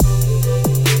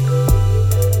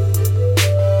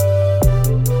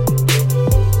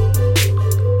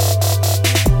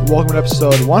welcome to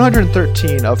episode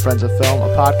 113 of Friends of Film,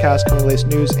 a podcast covering the latest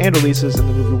news and releases in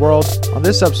the movie world. On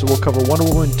this episode, we'll cover Wonder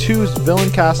Woman 2's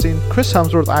villain casting, Chris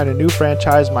Hemsworth eyeing a new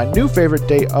franchise, my new favorite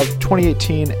date of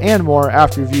 2018, and more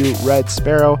after review Red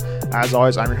Sparrow. As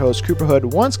always, I'm your host, Cooper Hood,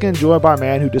 once again joined by a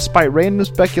man who, despite random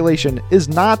speculation, is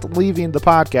not leaving the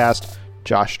podcast,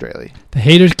 Josh Straley. The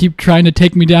haters keep trying to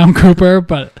take me down, Cooper,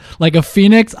 but like a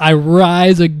phoenix, I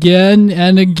rise again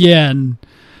and again.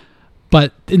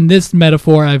 But in this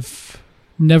metaphor, I've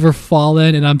never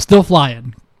fallen, and I'm still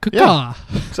flying. Yeah,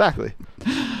 exactly.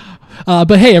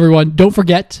 But hey, everyone, don't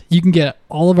forget, you can get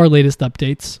all of our latest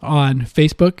updates on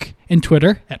Facebook and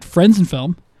Twitter at Friends and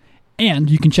Film, and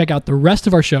you can check out the rest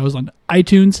of our shows on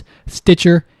iTunes,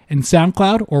 Stitcher, and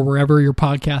SoundCloud, or wherever your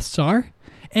podcasts are.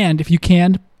 And if you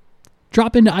can,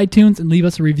 drop into iTunes and leave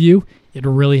us a review. It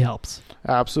really helps.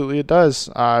 Absolutely, it does.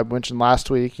 I mentioned last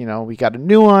week, we got a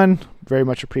new one. Very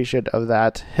much appreciative of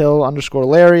that.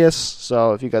 Hill_hilarious.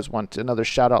 So if you guys want another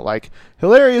shout out like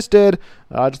Hilarious did,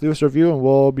 just leave us a review and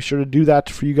we'll be sure to do that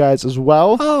for you guys as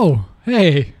well. Oh,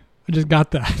 hey, I just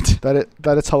got that.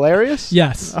 That it's hilarious?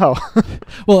 Yes. Oh.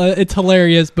 Well, it's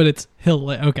hilarious, but it's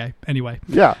okay, anyway.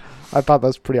 Yeah, I thought that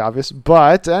was pretty obvious.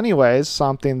 But anyways,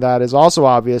 something that is also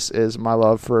obvious is my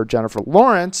love for Jennifer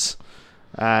Lawrence.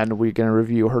 And we're going to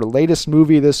review her latest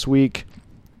movie this week,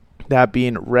 that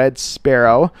being Red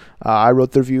Sparrow. I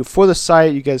wrote the review for the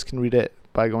site. You guys can read it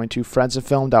by going to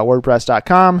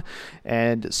friendsandfilm.wordpress.com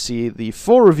and see the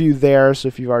full review there. So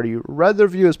if you've already read the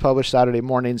review, it's published Saturday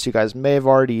morning, so you guys may have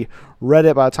already read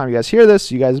it by the time you guys hear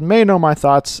this. You guys may know my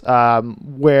thoughts,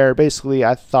 where basically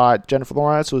I thought Jennifer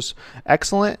Lawrence was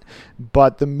excellent,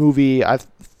 but the movie I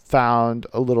found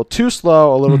a little too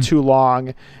slow, a little too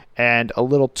long, and a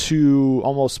little too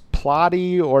almost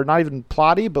plotty, or not even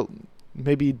plotty, but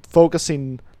maybe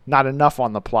focusing not enough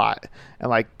on the plot and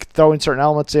like throwing certain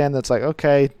elements in that's like,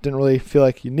 okay, didn't really feel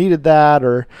like you needed that,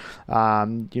 or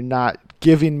you're not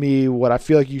giving me what I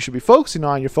feel like you should be focusing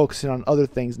on. You're focusing on other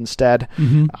things instead.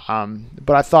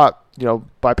 But I thought,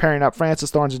 by pairing up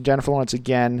Frances Lawrence and Jennifer Lawrence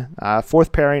again,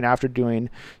 fourth pairing after doing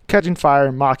Catching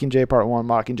Fire, Mockingjay Part 1,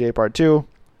 Mockingjay Part 2,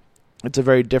 it's a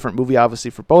very different movie, obviously,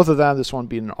 for both of them. This one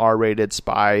being an R-rated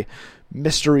spy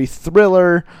mystery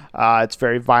thriller. It's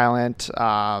very violent.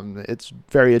 It's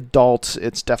very adult.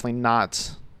 It's definitely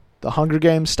not the Hunger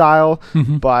Games style,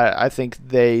 but I think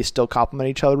they still complement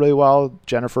each other really well.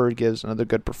 Jennifer gives another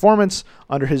good performance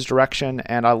under his direction,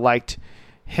 and I liked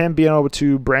him being able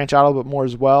to branch out a little bit more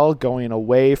as well, going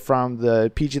away from the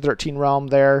PG-13 realm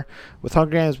there with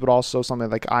Hunger Games, but also something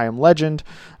like I Am Legend.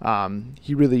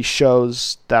 He really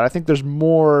shows that I think there's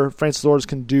more Francis Lawrence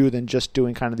can do than just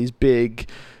doing kind of these big,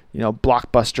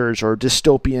 blockbusters or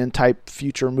dystopian type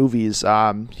future movies.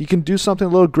 He can do something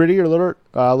a little grittier,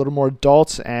 a little more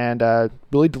adult, and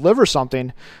really deliver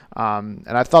something. And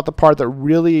I thought the part that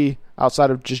really,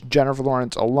 outside of just Jennifer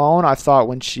Lawrence alone, I thought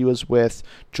when she was with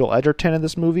Joel Edgerton in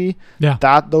this movie,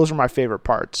 those were my favorite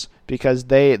parts, because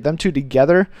them two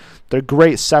together, they're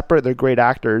great separate, they're great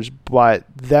actors, but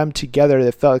them together,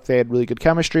 they felt like they had really good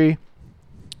chemistry.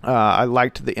 I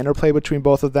liked the interplay between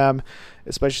both of them,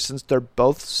 especially since they're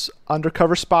both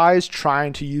undercover spies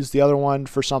trying to use the other one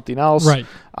for something else. Right.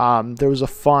 There was a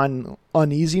fun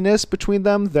uneasiness between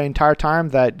them the entire time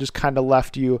that just kind of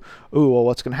left you, ooh, well,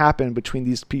 what's going to happen between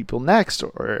these people next?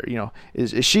 Or,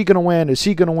 is she going to win? Is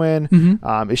he going to win?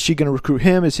 Is she going to recruit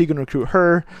him? Is he going to recruit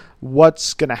her?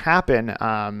 What's going to happen?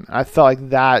 I felt like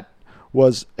that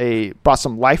brought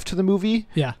some life to the movie.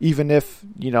 Yeah. Even if,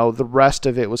 the rest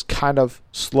of it was kind of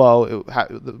slow.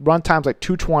 The runtime's like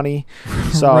 2:20.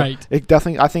 So right.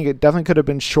 I think it definitely could have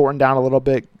been shortened down a little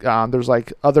bit. There's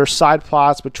like other side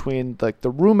plots between like the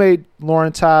roommate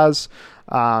Lawrence has,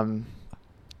 when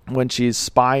she's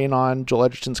spying on Joel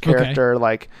Edgerton's character.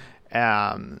 Okay.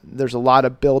 There's a lot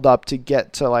of build up to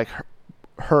get to like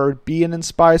her being in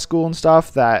spy school and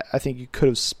stuff that I think you could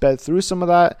have sped through some of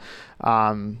that.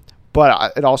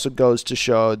 But it also goes to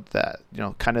show that,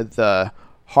 kind of the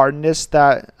hardness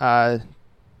that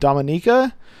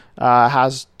Dominica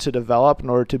has to develop in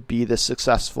order to be the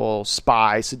successful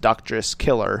spy, seductress,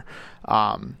 killer.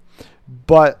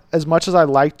 But as much as I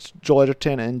liked Joel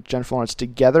Edgerton and Jennifer Lawrence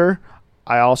together,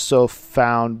 I also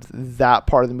found that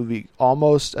part of the movie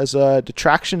almost as a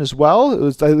detraction as well. It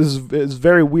was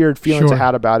very weird feelings I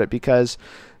had about it, because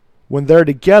when they're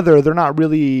together, they're not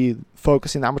really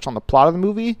focusing that much on the plot of the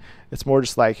movie. It's more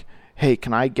just like, hey,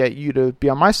 can I get you to be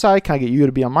on my side? Can I get you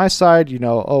to be on my side? We're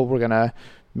going to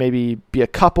maybe be a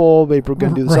couple. Maybe we're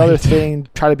going to do this other thing,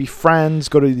 try to be friends,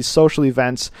 go to these social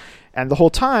events. And the whole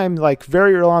time, like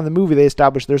very early on in the movie, they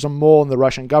establish there's a mole in the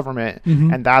Russian government,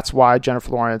 and that's why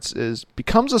Jennifer Lawrence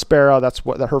becomes a Sparrow. That's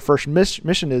what her first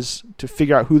mission is, to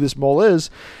figure out who this mole is.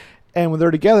 And when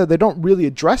they're together, they don't really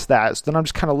address that. So then I'm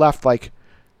just kind of left like,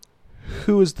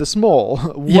 who is this mole?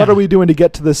 What are we doing to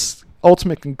get to this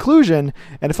ultimate conclusion?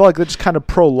 And it felt like they just kind of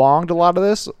prolonged a lot of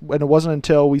this. And it wasn't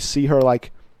until we see her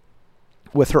like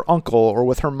with her uncle or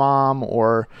with her mom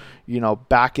or,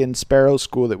 back in Sparrow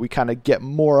School that we kind of get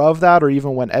more of that, or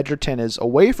even when Edgerton is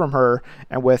away from her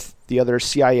and with the other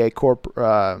CIA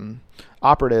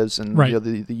operatives and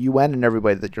the UN and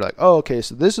everybody, that you're like, oh, okay,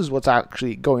 so this is what's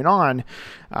actually going on.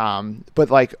 But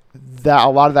like that, a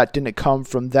lot of that didn't come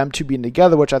from them two being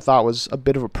together, which I thought was a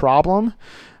bit of a problem.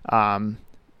 And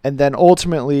then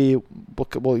ultimately,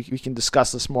 we can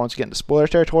discuss this more once we get into spoiler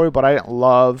territory, but I didn't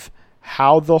love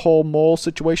how the whole mole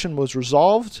situation was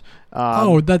resolved.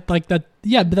 But that's like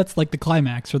the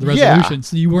climax or the resolution.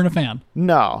 So you weren't a fan?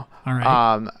 No. All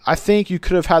right. I think you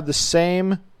could have had the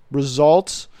same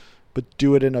results, but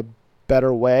do it in a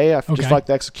better way. I just like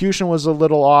the execution was a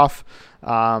little off.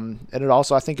 And it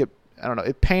also, I think it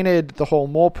painted the whole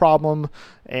mole problem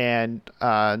and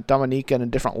Dominica in a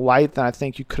different light than I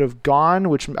think you could have gone,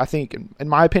 which I think, in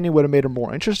my opinion, would have made her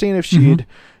more interesting if she had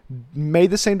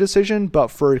made the same decision, but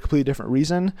for a completely different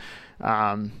reason.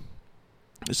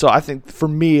 So I think for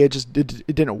me, it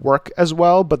didn't work as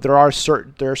well. But there are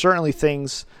certainly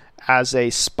things as a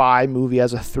spy movie,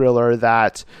 as a thriller,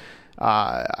 that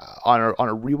on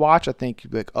a rewatch, I think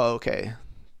you'd be like, oh, okay,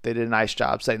 they did a nice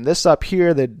job setting this up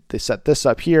here. They set this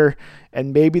up here,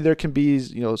 and maybe there can be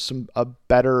a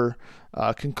better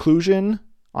conclusion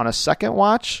on a second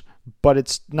watch. But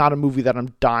it's not a movie that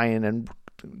I'm dying and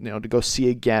to go see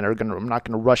again, or I'm not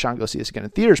gonna rush out and go see this again in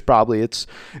theaters. Probably it's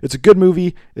a good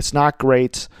movie. It's not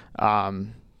great,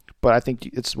 but I think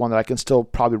it's one that I can still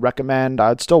probably recommend.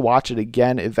 I'd still watch it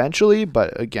again eventually,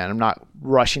 but again, I'm not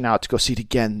rushing out to go see it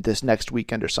again this next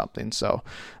weekend or something. So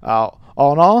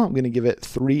all in all, I'm going to give it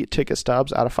 3 ticket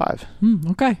stubs out of 5.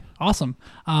 Okay, awesome.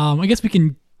 I guess we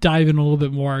can dive in a little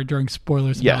bit more during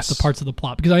spoilers about the parts of the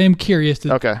plot, because I am curious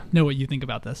to know what you think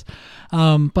about this.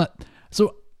 But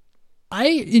so I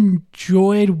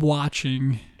enjoyed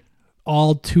watching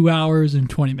all 2 hours and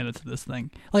 20 minutes of this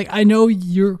thing. Like, I know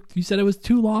you said it was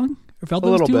too long, or felt it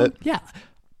was too long. Yeah,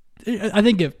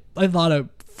 I thought it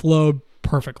flowed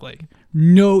perfectly.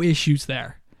 No issues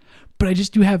there. But I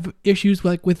just do have issues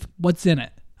with what's in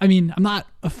it. I mean, I'm not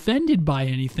offended by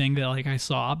anything that I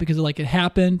saw, because it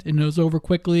happened and it was over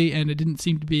quickly, and it didn't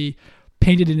seem to be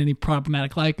painted in any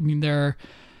problematic light. I mean, there,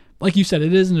 like you said,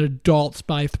 it is an adult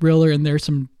spy thriller, and there's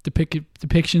some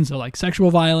depictions of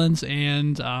sexual violence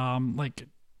and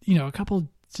a couple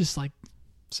just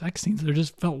sex scenes that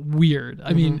just felt weird.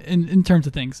 I mean, in terms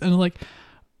of things, and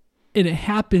it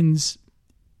happens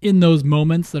in those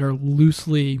moments that are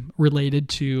loosely related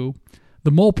to the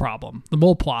mole problem, the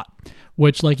mole plot,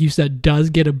 which, like you said,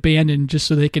 does get abandoned just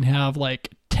so they can have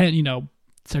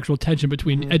sexual tension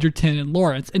between Edgerton and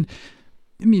Lawrence. And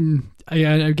I mean,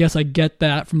 I guess I get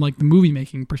that from the movie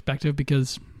making perspective,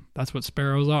 because that's what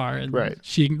sparrows are, and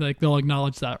they'll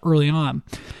acknowledge that early on.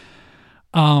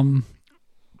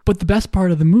 But the best part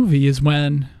of the movie is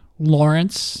when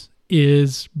Lawrence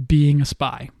is being a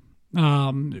spy.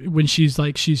 When she's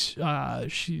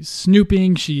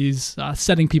snooping, she's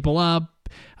setting people up,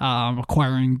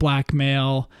 acquiring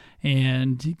blackmail,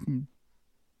 and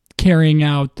carrying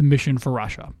out the mission for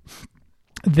Russia.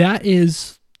 That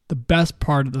is the best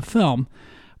part of the film.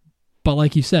 But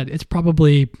like you said, it's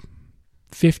probably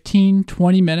 15,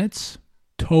 20 minutes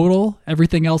total.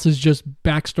 Everything else is just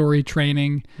backstory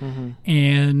training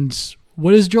and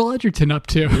what is Joel Edgerton up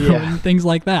to and things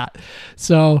like that.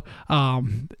 So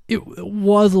it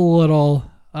was a little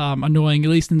annoying,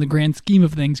 at least in the grand scheme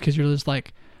of things, because you're just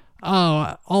like,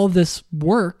 oh, all of this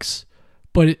works,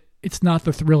 but it's not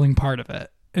the thrilling part of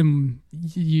it. And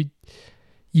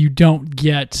you don't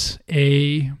get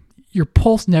your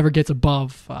pulse never gets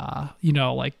above,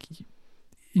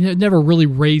 it never really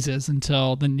raises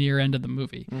until the near end of the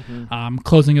movie,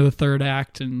 closing of the third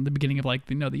act and the beginning of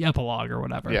the epilogue or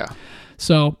whatever. Yeah.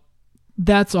 So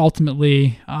that's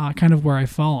ultimately kind of where I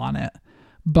fall on it.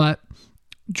 But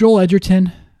Joel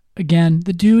Edgerton, again,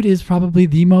 the dude is probably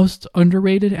the most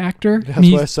underrated actor. That's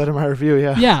what I said in my review.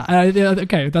 Yeah. Yeah.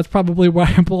 Okay. That's probably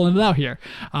why I'm pulling it out here.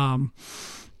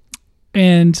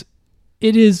 And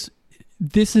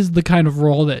this is the kind of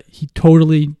role that he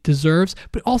totally deserves,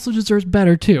 but also deserves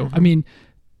better too. I mean,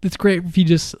 it's great if he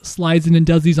just slides in and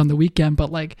does these on the weekend,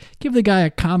 but give the guy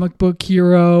a comic book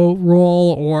hero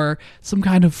role or some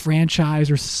kind of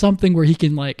franchise or something where he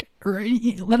can or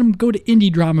let him go to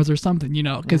indie dramas or something,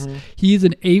 because he's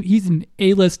an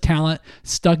A-list talent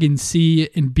stuck in C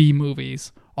and B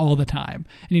movies all the time.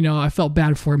 And, I felt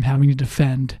bad for him having to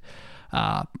defend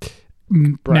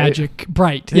Magic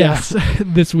Bright, yes,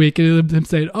 this week. And him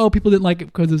saying, oh, people didn't like it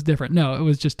because it was different. No, it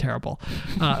was just terrible.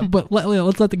 But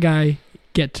let's let the guy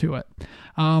get to it.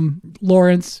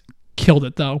 Lawrence killed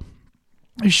it, though.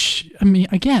 She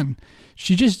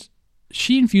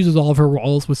infuses all of her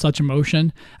roles with such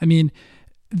emotion. I mean,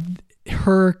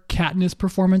 her Katniss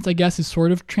performance, I guess, is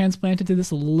sort of transplanted to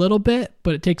this a little bit,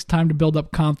 but it takes time to build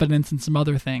up confidence and some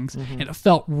other things. And it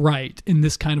felt right in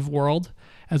this kind of world,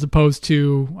 as opposed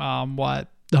to what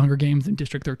The Hunger Games and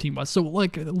District 13 was. So,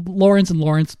 like, Lawrence and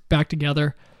Lawrence back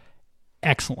together,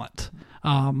 excellent.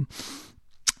 And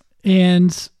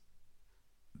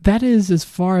that is as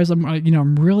far as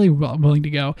I'm really willing to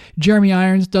go. Jeremy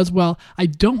Irons does well. I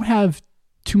don't have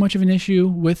too much of an issue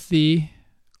with the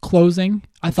closing.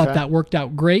 I thought that worked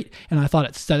out great, and I thought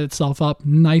it set itself up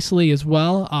nicely as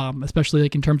well, especially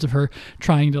like in terms of her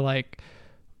trying to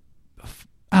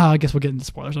I guess we'll get into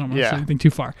spoilers. I don't want to say anything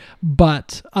too far.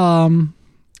 But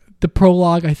the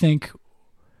prologue, I think,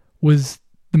 was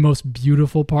the most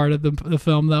beautiful part of the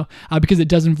film, though, because it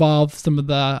does involve some of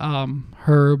the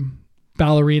her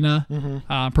ballerina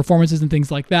performances and things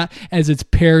like that, as it's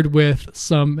paired with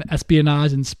some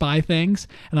espionage and spy things.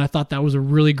 And I thought that was a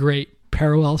really great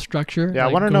parallel structure. Yeah,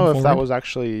 I want to know if that was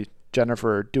actually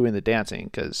Jennifer doing the dancing,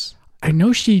 because I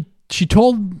know she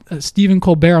told Stephen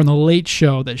Colbert on the Late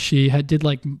Show that she did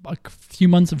like a few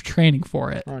months of training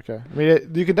for it. Okay, I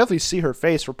mean, you can definitely see her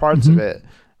face for parts of it,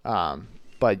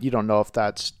 but you don't know if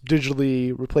that's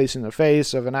digitally replacing the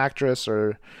face of an actress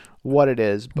or what it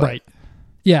is. But right.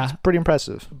 Yeah, it's pretty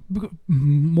impressive.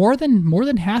 More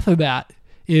than half of that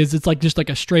is it's like just like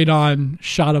a straight on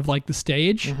shot of like the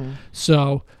stage.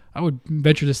 So I would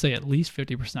venture to say at least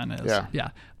 50% is. Yeah.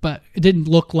 But it didn't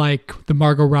look like the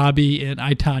Margot Robbie and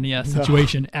I, Tonya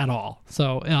situation at all.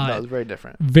 So that was very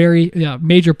different.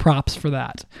 Major props for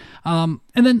that. And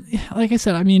then, like I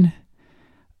said, I mean,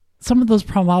 some of those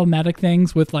problematic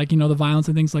things with like, the violence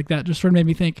and things like that just sort of made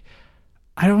me think,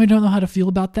 I really don't know how to feel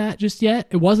about that just yet.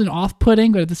 It wasn't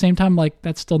off-putting, but at the same time, like,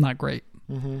 that's still not great.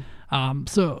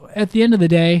 So at the end of the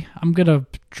day, I'm going to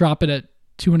drop it at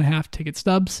 2.5 ticket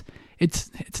stubs.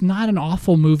 It's not an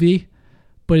awful movie,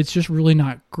 but it's just really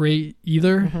not great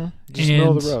either. Just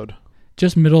middle of the road.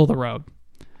 Just middle of the road.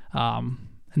 And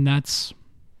that's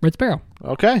Red Sparrow.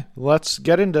 Okay, let's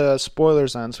get into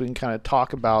spoilers then, so we can kind of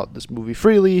talk about this movie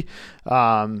freely,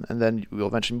 and then we'll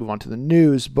eventually move on to the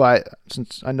news. But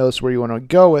since I know this is where you want to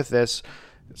go with this,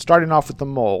 starting off with the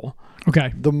mole.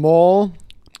 Okay. The mole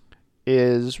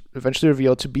is eventually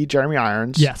revealed to be Jeremy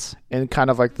Irons. Yes. In kind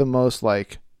of like the most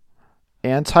like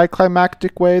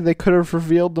anticlimactic way they could have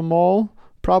revealed the mole,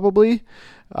 probably.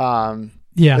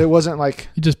 It wasn't like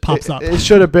it just pops up. It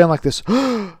should have been like this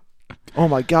oh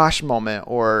my gosh moment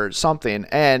or something.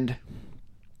 And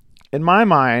in my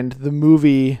mind, the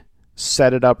movie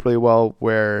set it up really well,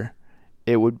 where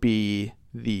it would be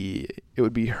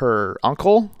her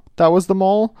uncle that was the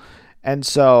mole. And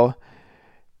so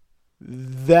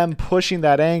them pushing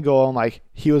that angle, and like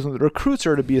he was one that recruits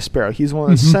her to be a sparrow. He's the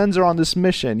one that sends her on this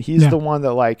mission. He's the one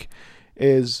that like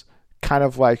is kind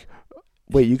of like,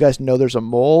 wait, you guys know there's a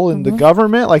mole in the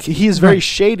government? Like, he's very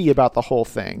shady about the whole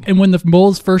thing. And when the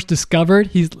mole's first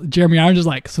discovered, Jeremy Irons is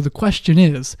like, so the question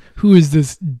is, who is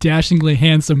this dashingly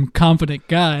handsome, confident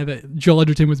guy that Joel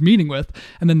Edgerton was meeting with?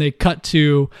 And then they cut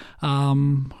to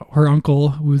her uncle,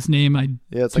 whose name I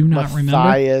do not remember.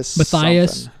 Matthias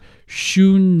Schoenaerts.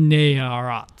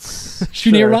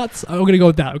 Schoenaerts? I'm going to go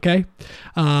with that, okay?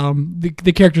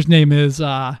 The character's name is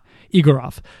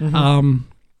Igorov.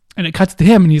 And it cuts to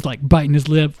him, and he's like biting his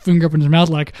lip, finger up in his mouth,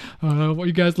 like, what are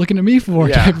you guys looking at me for?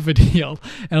 Type of a deal.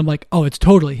 And I'm like, oh, it's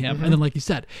totally him. And then, like you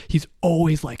said, he's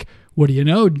always like, what do you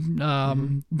know,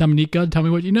 Dominika? Tell me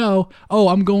what you know. Oh,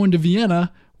 I'm going to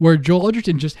Vienna, where Joel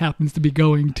Edgerton just happens to be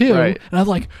going too. Right. And I was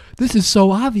like, this is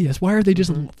so obvious. Why are they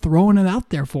just throwing it out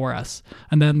there for us?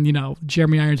 And then,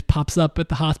 Jeremy Irons pops up at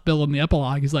the hospital in the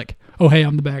epilogue. He's like, oh, hey,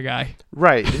 I'm the bad guy.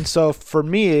 Right. And so for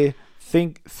me,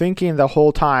 thinking the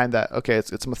whole time that, okay,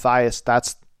 it's Matthias,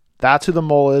 that's who the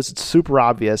mole is. It's super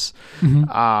obvious.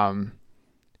 And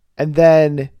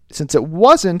then since it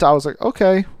wasn't, I was like,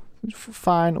 okay,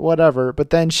 fine, whatever. But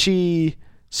then she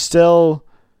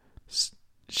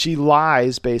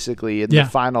lies basically in the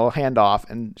final handoff,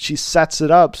 and she sets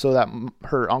it up so that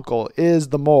her uncle is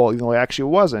the mole, even though he actually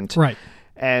wasn't. Right.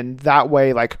 And that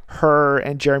way, like, her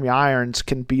and Jeremy Irons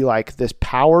can be like this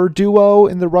power duo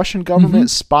in the Russian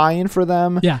government, spying for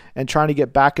them and trying to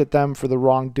get back at them for the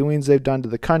wrongdoings they've done to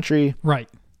the country. Right.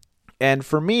 And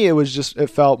for me, it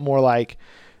felt more like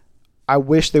I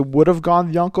wish they would have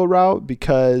gone the uncle route,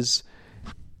 because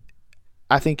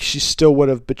I think she still would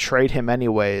have betrayed him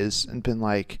anyways and been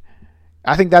like,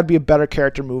 I think that'd be a better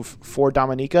character move for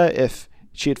Dominika if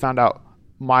she had found out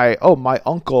my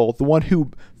uncle, the one who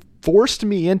forced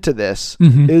me into this,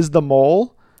 is the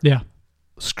mole. Yeah.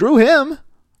 Screw him.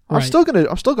 I'm still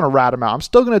gonna rat him out. I'm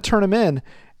still gonna turn him in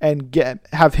and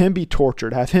have him be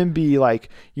tortured, have him be like,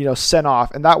 sent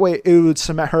off. And that way it would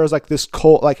cement her as like this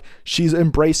cult, like she's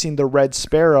embracing the Red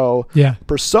Sparrow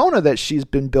persona that she's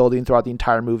been building throughout the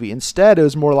entire movie. Instead, it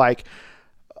was more like,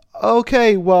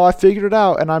 okay, well, I figured it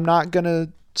out and I'm not going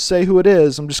to say who it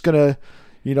is. I'm just going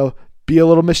to, be a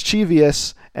little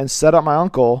mischievous and set up my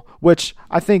uncle, which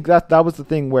I think that was the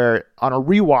thing where on a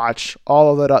rewatch,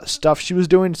 all of that stuff she was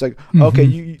doing, it's like,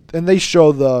 okay, and they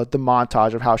show the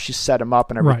montage of how she set him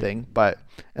up and everything. Right.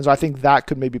 And so I think that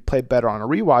could maybe play better on a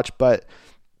rewatch, but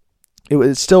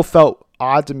it still felt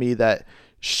odd to me that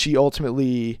she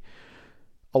ultimately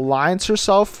aligns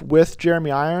herself with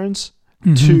Jeremy Irons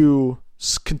to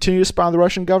continue to spy on the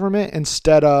Russian government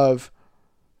instead of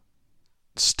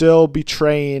still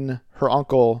betraying her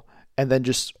uncle and then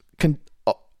just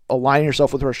aligning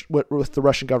herself with the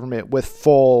Russian government with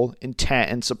full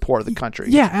intent and support of the country.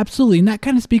 Yeah, absolutely. And that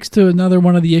kind of speaks to another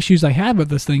one of the issues I had with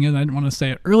this thing, and I didn't want to say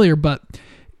it earlier, but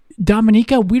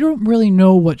Dominika, we don't really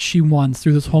know what she wants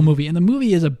through this whole movie, and the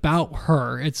movie is about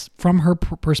her. It's from her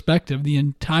perspective the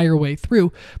entire way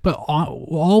through, but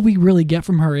all we really get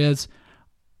from her is,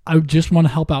 I just want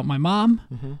to help out my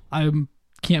mom. I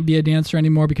can't be a dancer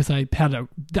anymore because I had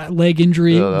that leg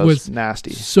injury. That was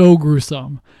nasty, so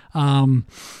gruesome. Sorry,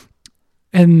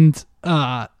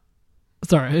 I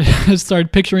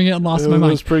started picturing it and lost my mind.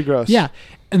 It was pretty gross. Yeah,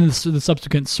 and the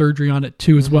subsequent surgery on it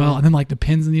too as well, and then like the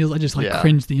pins and needles. I just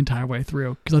cringed the entire way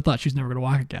through because I thought she was never going to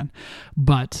walk again.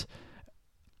 But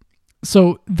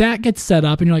so that gets set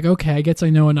up, and you're like, okay, I guess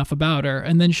I know enough about her.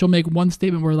 And then she'll make one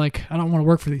statement where like, I don't want to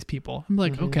work for these people. I'm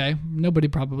like, okay, nobody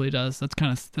probably does. That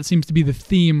seems to be the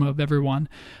theme of everyone.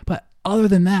 But other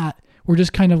than that, we're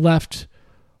just kind of left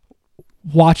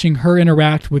watching her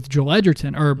interact with Joel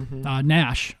Edgerton or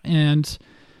Nash, and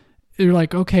you're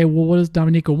like, okay, well, what does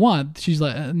Dominika want? She's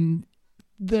like, and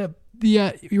I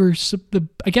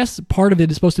guess part of it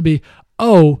is supposed to be,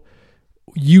 oh,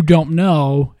 you don't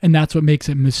know, and that's what makes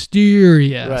it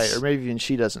mysterious, right? Or maybe even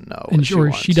she doesn't know,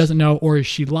 she doesn't know, or is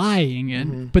she lying?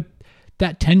 And but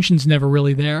that tension's never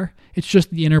really there. It's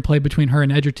just the interplay between her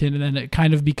and Edgerton, and then it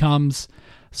kind of becomes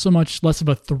so much less of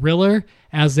a thriller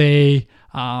as a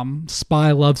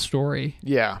spy love story.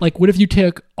 Yeah, like what if you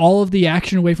took all of the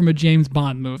action away from a James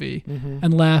Bond movie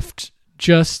and left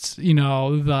just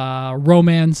the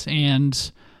romance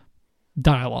and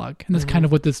dialogue, and that's kind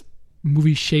of what this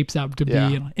movie shapes out to be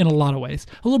in a lot of ways.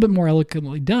 A little bit more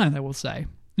eloquently done, I will say,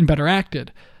 and better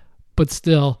acted, but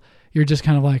still, you're just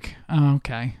kind of like, oh,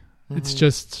 okay, it's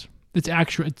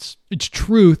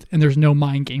truth, and there's no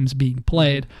mind games being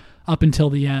played up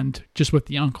until the end, just with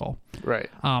the uncle.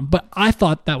 Right. But I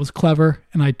thought that was clever,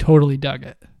 and I totally dug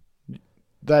it.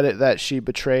 That she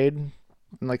betrayed and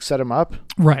like set him up.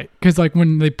 Right, because like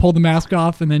when they pulled the mask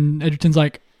off, and then Edgerton's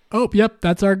like, "Oh, yep,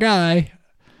 that's our guy."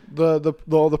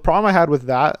 The problem I had with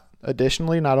that,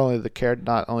 additionally, not only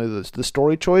the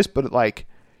story choice, but like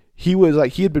he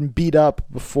had been beat up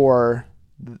before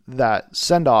that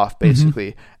send off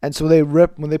basically, and so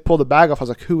when they pulled the bag off, I was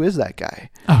like, who is that guy?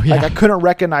 Oh yeah, like I couldn't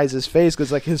recognize his face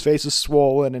because like his face is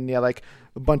swollen and like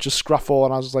a bunch of scruffle,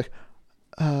 and I was like,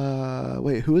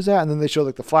 wait, who is that? And then they showed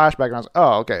like the flashback, and I was like,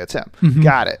 oh, okay, it's him.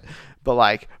 Got it. But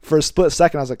like for a split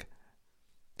second, I was like,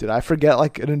 did I forget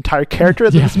like an entire character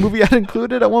that this movie had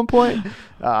included at one point?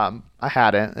 I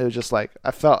hadn't. It was just like, I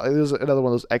felt it was another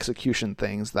one of those execution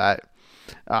things that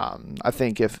I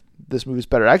think if this movie's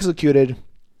better executed,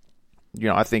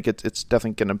 I think it's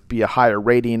definitely going to be a higher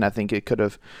rating. I think they could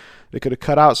have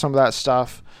cut out some of that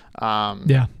stuff.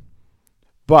 Yeah.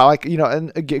 But like,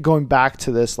 and going back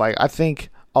to this, like I think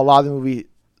a lot of the movie,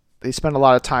 they spend a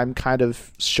lot of time kind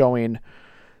of showing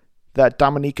that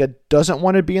Dominika doesn't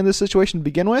want to be in this situation to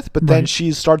begin with, but then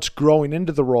she starts growing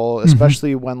into the role,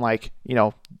 especially when like,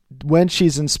 when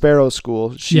she's in Sparrow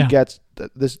School, she gets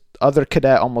this other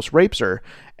cadet almost rapes her,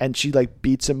 and she like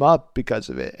beats him up because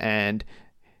of it. And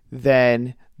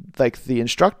then like the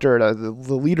instructor, the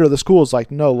leader of the school is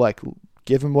like, no, like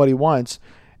give him what he wants.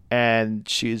 And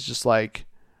she's just like,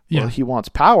 well, he wants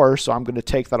power, so I'm going to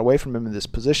take that away from him in this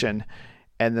position.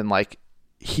 And then like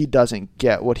he doesn't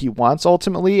get what he wants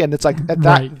ultimately. And it's like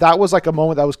Right. that was like a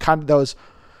moment that was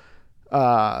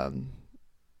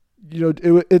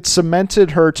it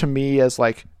cemented her to me as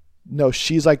like, no,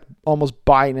 she's like almost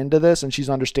buying into this, and she's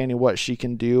understanding what she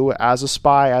can do as a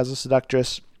spy, as a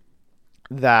seductress,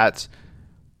 that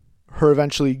her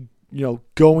eventually,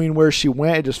 going where she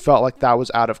went, it just felt like that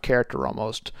was out of character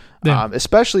almost. Yeah.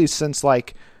 Especially since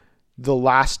like the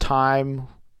last time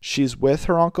she's with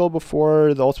her uncle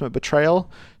before the ultimate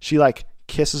betrayal, she like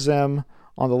kisses him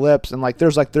on the lips, and like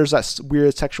there's that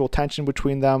weird sexual tension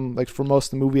between them, like for most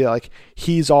of the movie, that like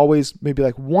he's always maybe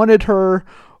like wanted her,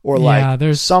 or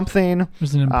there's something.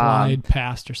 There's an implied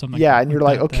past or something. Yeah, and you're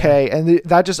like, okay, and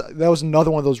that was another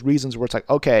one of those reasons where it's like,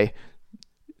 okay,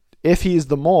 if he's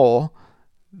the mole,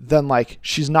 then like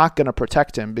she's not gonna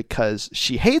protect him because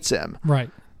she hates him. Right.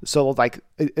 So like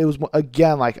it was,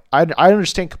 again, like I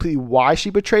understand completely why she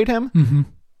betrayed him, Mm-hmm.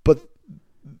 but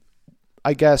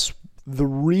I guess the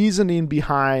reasoning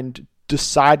behind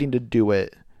deciding to do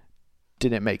it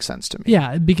didn't make sense to me.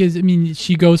 Yeah, because I mean,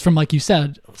 she goes from, like you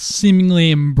said,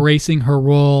 seemingly embracing her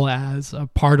role as a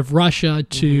part of Russia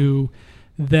to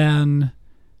then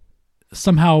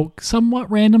somehow, somewhat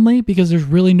randomly, because there's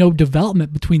really no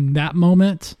development between that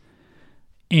moment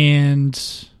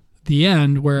and the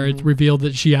end, where it's revealed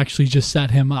that she actually just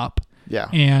set him up. Yeah.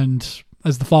 And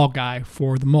as the fall guy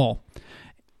for the mole.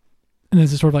 And then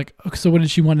it's sort of like, okay, so what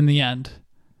did she want in the end?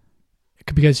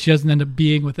 Because she doesn't end up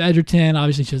being with Edgerton.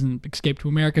 Obviously, she doesn't escape to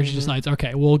America. She decides,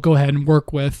 okay, we'll go ahead and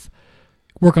work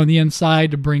on the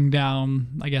inside to bring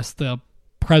down, I guess, the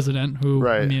president. Who,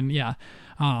 right. I mean, yeah.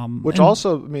 Which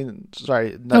also, I mean,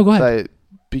 sorry. No, go ahead.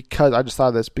 Because I just thought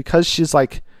of this, because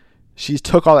she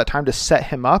took all that time to set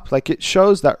him up. Like, it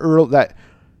shows that that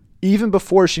even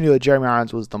before she knew that Jeremy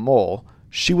Irons was the mole,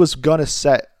 she was gonna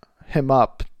set him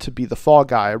up to be the fall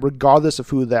guy, regardless of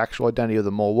who the actual identity of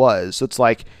the mole was. So it's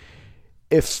like,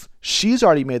 if she's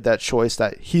already made that choice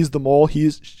that he's the mole,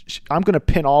 I'm going to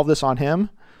pin all of this on him,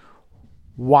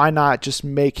 why not just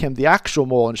make him the actual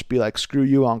mole and just be like, screw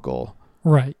you, uncle.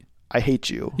 Right. I hate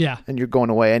you. Yeah. And you're going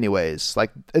away anyways.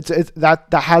 Like it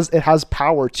has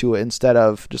power to it, instead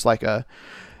of just like okay,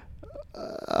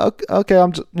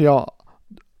 I'm just,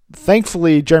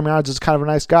 thankfully Jeremy Irons is kind of a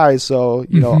nice guy. So,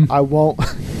 I won't,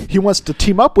 he wants to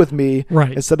team up with me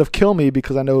right. instead of kill me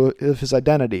because I know of his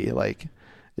identity. Like,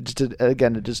 it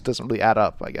just doesn't really add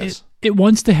up, I guess. It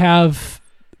wants to have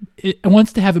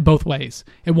it both ways.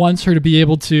 It wants her to be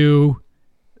able to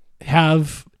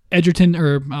have Edgerton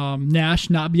or Nash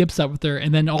not be upset with her,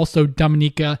 and then also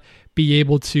Dominica be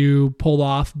able to pull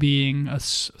off being a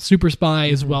super spy,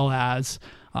 as well as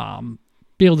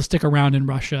be able to stick around in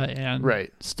Russia and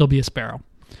still be a Sparrow.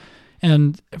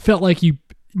 And it felt like you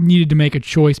needed to make a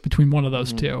choice between one of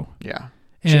those two. Yeah.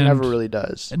 She never really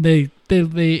does. And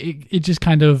it just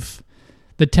kind of,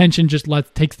 the tension just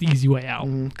takes the easy way out.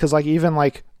 Because like even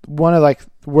like one of like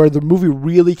where the movie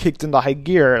really kicked into high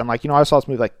gear, and like I saw this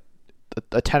movie like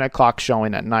a 10 o'clock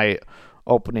showing at night,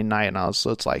 opening night, and so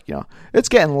it's like it's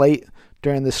getting late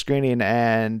during the screening,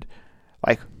 and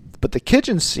like but the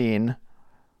kitchen scene,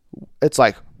 it's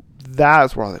like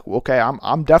that's where I'm like, okay,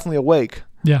 I'm definitely awake.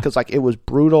 Yeah. Because like it was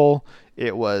brutal.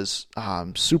 It was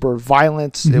super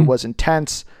violent. It was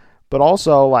intense, but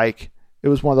also like it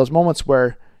was one of those moments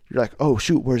where you're like, oh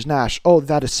shoot, where's Nash? Oh,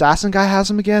 that assassin guy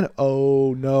has him again.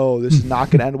 Oh no, this is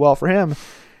not going to end well for him.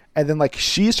 And then like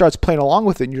she starts playing along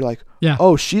with it, and you're like, yeah,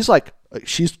 oh, she's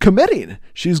committing.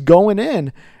 She's going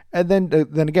in, and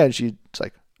then again she's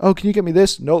like, oh, can you get me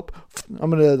this? Nope, I'm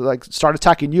gonna like start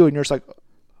attacking you, and you're just like,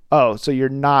 oh, so you're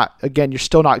not, again, you're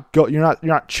still not you're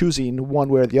not choosing one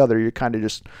way or the other. You're kind of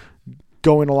just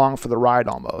going along for the ride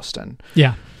almost, and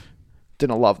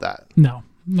didn't love that. No,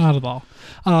 not at all.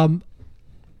 I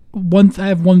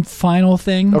have one final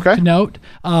thing to note.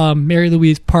 Mary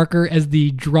Louise Parker as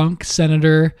the drunk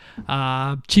senator,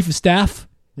 chief of staff.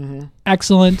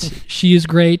 Excellent. She is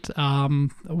great.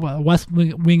 West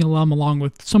Wing alum, along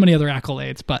with so many other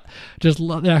accolades, but just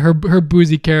love her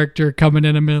boozy character coming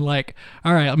in and being like,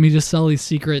 all right, let me just sell these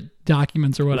secret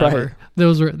documents or whatever. Right.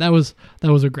 That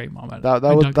was a great moment. That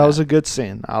was a good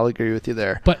scene. I'll agree with you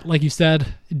there. But like you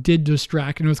said, it did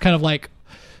distract, and it was kind of like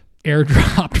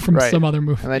airdropped from some other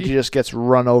movie. And then she just gets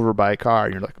run over by a car,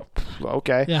 and you're like,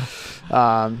 okay. Yeah.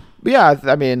 But yeah,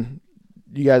 I mean,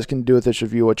 you guys can do with this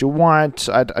review what you want.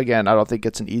 I don't think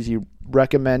it's an easy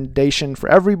recommendation for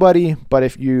everybody, but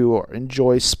if you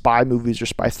enjoy spy movies or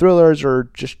spy thrillers, or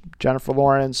just Jennifer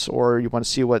Lawrence, or you want to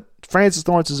see what Francis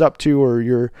Lawrence is up to, or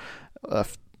you're a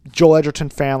Joel Edgerton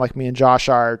fan like me and Josh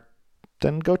are,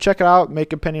 then go check it out,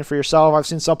 make an opinion for yourself. I've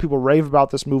seen some people rave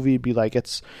about this movie, be like,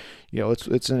 it's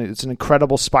it's an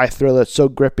incredible spy thriller. It's so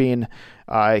gripping.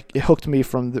 It hooked me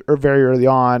from very early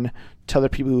on to other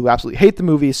people who absolutely hate the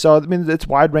movie. So, I mean, it's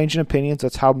wide-ranging opinions.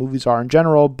 That's how movies are in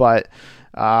general. But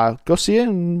go see it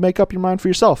and make up your mind for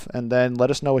yourself. And then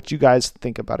let us know what you guys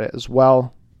think about it as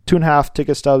well. 2.5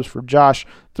 ticket stubs for Josh.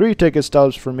 3 ticket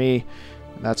stubs for me.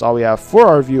 And that's all we have for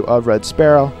our review of Red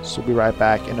Sparrow. So we'll be right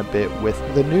back in a bit with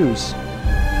the news.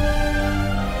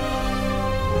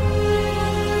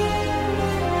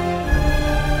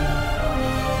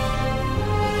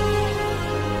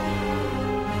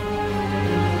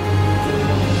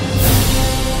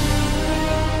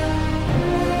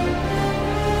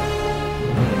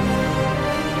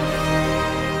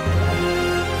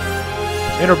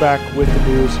 And we're back with the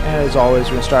news, and as always,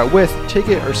 we're going to start with Take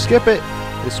It or Skip It.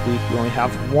 This week, we only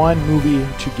have one movie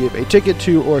to give a ticket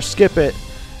to or skip it,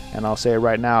 and I'll say it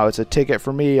right now, it's a ticket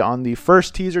for me on the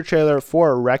first teaser trailer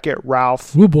for Wreck-It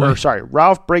Ralph. Oh boy.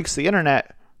 Ralph Breaks the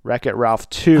Internet, Wreck-It Ralph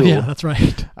 2. Oh, yeah, that's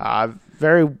right.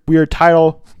 Very weird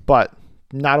title, but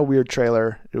not a weird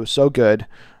trailer. It was so good.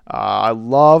 I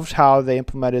loved how they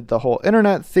implemented the whole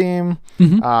internet theme,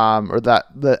 or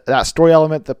that story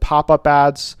element, the pop-up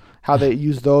ads. How they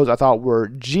use those, I thought, were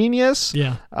genius.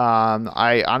 Yeah.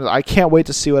 I can't wait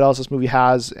to see what else this movie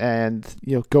has, and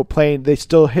go play. They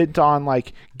still hit on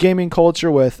like gaming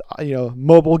culture with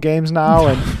mobile games now,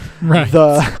 and right.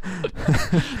 the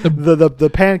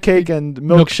pancake and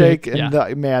milkshake and yeah.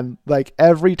 the man, like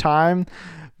every time,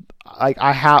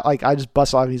 I just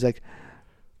bust off. He's like,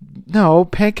 no,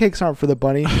 pancakes aren't for the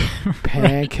bunny.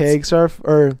 Pancakes are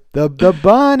or the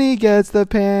bunny gets the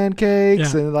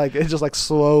pancakes, and like it just like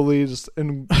slowly just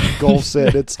engulfs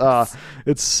it.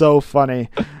 It's so funny,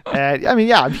 and I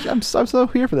mean, I'm so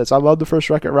here for this. I love the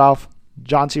first Wreck-It Ralph,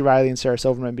 John C. Reilly and Sarah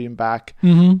Silverman being back.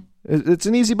 Mm-hmm. It's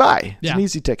an easy buy. It's an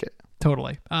easy ticket.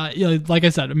 Totally. Like I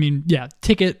said, I mean,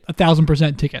 ticket,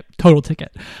 1,000% ticket, total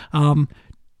ticket.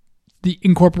 The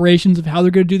incorporations of how they're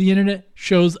going to do the internet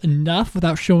shows enough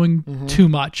without showing too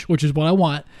much, which is what I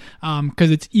want.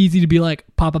 Because it's easy to be like,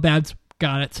 pop-up ads,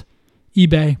 got it.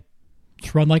 eBay,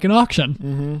 it's run like an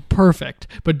auction. Perfect.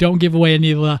 But don't give away any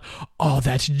of the,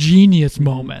 that's genius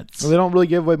moments. Well, they don't really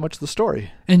give away much of the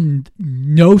story. And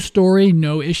no story,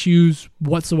 no issues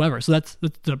whatsoever. So it's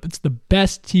the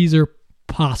best teaser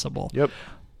possible. Yep.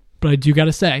 But I do got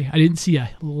to say, I didn't see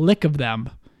a lick of them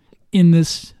in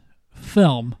this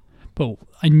film. But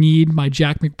I need my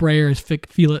Jack McBrayer as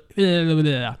Fix-It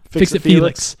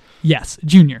Felix. Yes,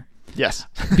 Junior. Yes.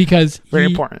 Because very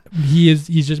important. He's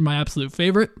just my absolute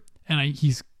favorite, and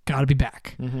he's got to be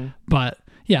back. But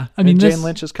yeah, I mean, Jane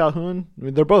Lynch as Calhoun. I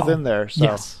mean, they're both in there. So.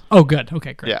 Yes. Oh, good.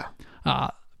 Okay, great. Yeah.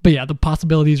 But yeah, the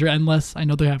possibilities are endless. I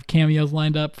know they have cameos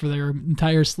lined up for their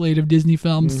entire slate of Disney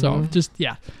films. So just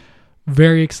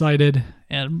very excited,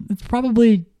 and it's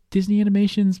probably Disney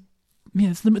Animation's.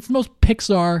 It's the most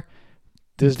Pixar.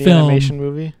 Disney film animation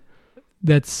movie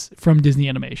that's from Disney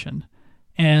Animation,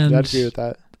 and I'd agree with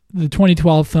that. The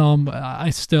 2012 film, I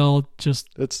still just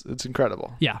it's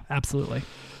incredible. Yeah, absolutely.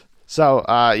 So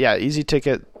easy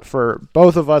ticket for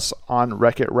both of us on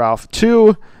Wreck-It Ralph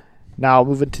 2. Now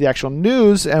moving to the actual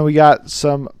news, and we got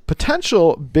some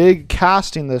potential big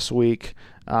casting this week,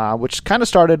 which kind of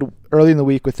started early in the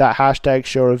week with that hashtag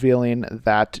show revealing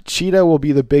that Cheetah will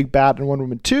be the big bad in Wonder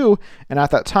Woman 2, and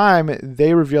at that time,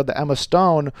 they revealed that Emma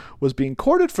Stone was being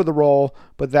courted for the role,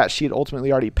 but that she had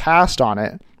ultimately already passed on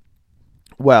it.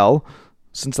 Well,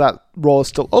 since that role is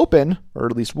still open, or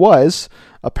at least was,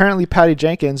 apparently Patty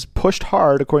Jenkins pushed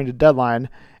hard, according to Deadline,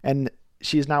 and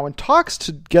she is now in talks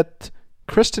to get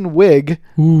Kristen Wiig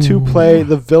to play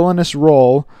the villainous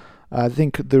role. I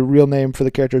think the real name for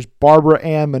the character is Barbara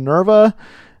Ann Minerva.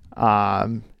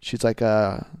 She's like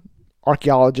a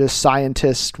archaeologist,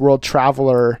 scientist, world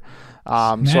traveler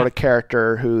sort of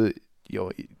character who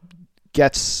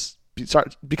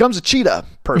becomes a cheetah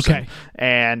person. Okay.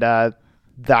 And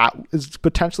that is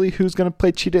potentially who's going to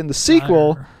play Cheetah in the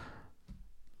sequel.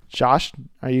 Josh,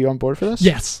 are you on board for this?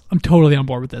 Yes, I'm totally on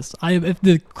board with this. If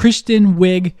the Kristen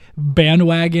Wiig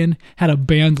bandwagon had a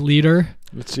band leader,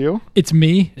 it's you. It's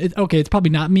me. It's probably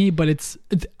not me, but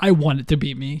I want it to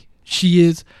be me. She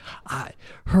is.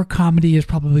 Her comedy is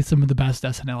probably some of the best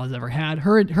SNL has ever had.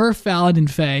 Her Fallon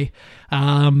and Faye,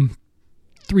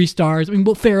 3 stars. I mean,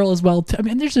 Will Ferrell as well. I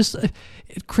mean, there's just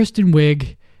Kristen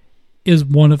Wiig is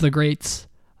one of the greats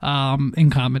in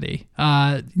comedy.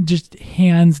 Just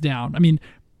hands down. I mean,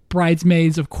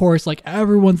 Bridesmaids, of course, like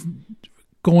everyone's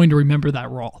going to remember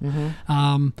that role.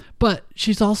 But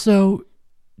she's also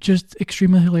just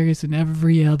extremely hilarious in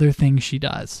every other thing she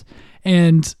does.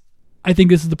 And I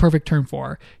think this is the perfect term for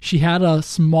her. She had a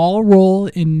small role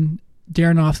in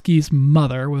Aronofsky's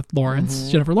mother with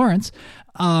Lawrence, Jennifer Lawrence,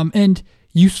 and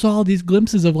you saw these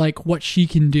glimpses of like what she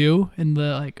can do and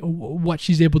the like what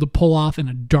she's able to pull off in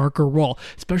a darker role,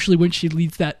 especially when she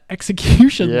leads that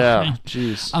execution line.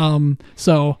 Jeez.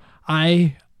 So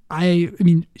I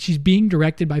mean, she's being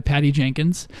directed by Patty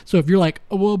Jenkins. So if you're like,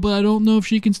 oh, well, but I don't know if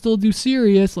she can still do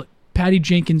serious. Like, Patty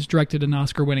Jenkins directed an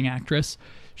Oscar-winning actress.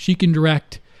 She can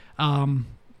direct a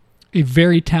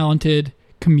very talented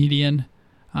comedian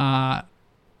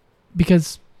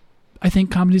because I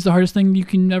think comedy is the hardest thing you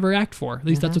can ever act for. At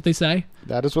least that's what they say.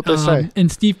 That is what they say. And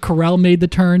Steve Carell made the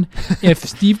turn. If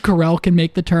Steve Carell can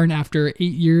make the turn after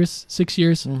 6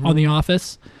 years on The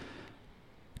Office,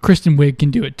 Kristen Wiig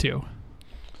can do it too.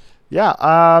 Yeah.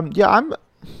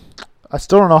 I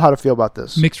still don't know how to feel about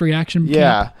this. Mixed reaction.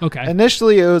 Yeah. Camp? Okay.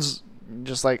 Initially, it was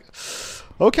just like,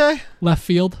 okay. Left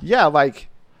field. Yeah, like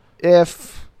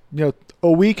if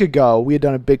a week ago we had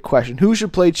done a big question: who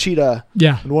should play Cheetah?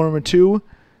 Yeah. In Wonder Woman 2,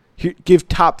 give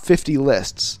top 50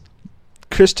 lists.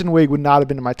 Kristen Wiig would not have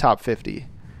been in my top 50,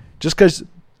 just because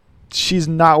she's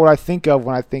not what I think of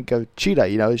when I think of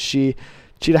Cheetah.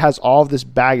 Cheetah has all of this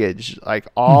baggage, like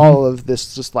all of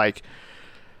this, just like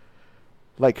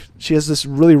she has this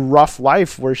really rough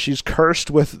life where she's cursed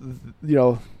with,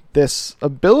 this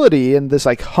ability and this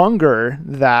like hunger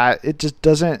that it just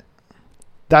doesn't.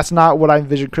 That's not what I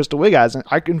envision Kristen Wiig as. And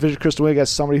I envision Kristen Wiig as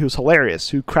somebody who's hilarious,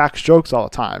 who cracks jokes all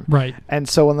the time. Right. And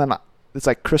so when then it's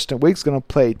like Kristen Wiig's going to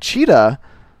play Cheetah.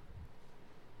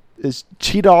 Is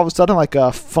Cheetah all of a sudden like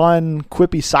a fun,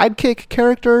 quippy sidekick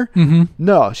character? Mm-hmm.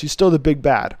 No, she's still the big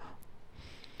bad.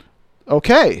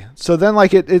 Okay. So then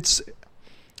like it's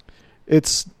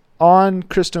on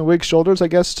Kristen Wiig's shoulders, I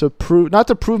guess, not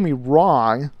to prove me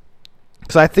wrong,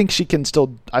 because I think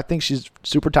she's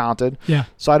super talented. Yeah.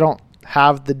 So I don't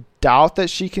have the doubt that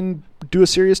she can do a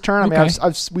serious turn. Okay. I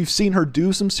mean, we've seen her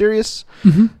do some serious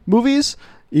movies,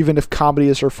 even if comedy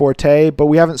is her forte, but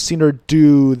we haven't seen her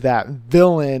do that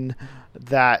villain,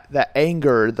 that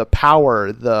anger, the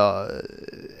power,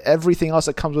 the everything else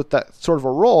that comes with that sort of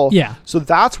a role. Yeah. So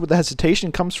that's where the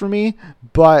hesitation comes for me.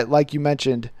 But like you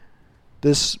mentioned,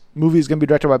 this movie is going to be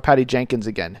directed by Patty Jenkins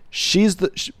again.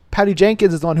 Patty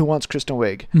Jenkins is the one who wants Kristen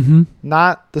Wiig,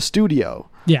 not the studio.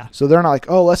 Yeah. So they're not like,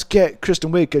 oh, let's get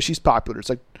Kristen Wiig because she's popular. It's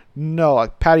like, no,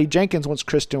 like Patty Jenkins wants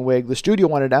Kristen Wiig. The studio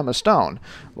wanted Emma Stone.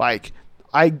 Like,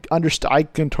 I understand. I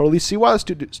can totally see why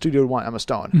the studio would want Emma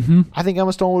Stone. I think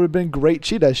Emma Stone would have been great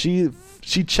Cheetah. She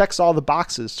checks all the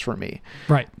boxes for me.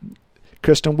 Right.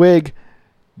 Kristen Wiig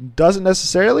doesn't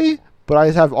necessarily, but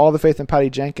I have all the faith in Patty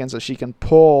Jenkins that she can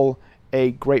pull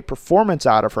a great performance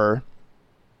out of her.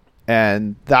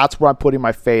 And that's where I'm putting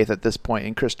my faith at this point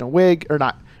in Kristen Wiig,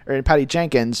 or in Patty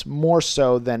Jenkins, more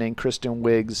so than in Kristen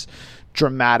Wiig's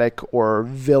dramatic or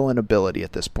villain ability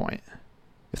at this point,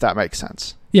 if that makes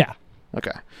sense. Yeah.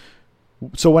 Okay.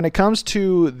 So when it comes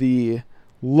to the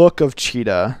look of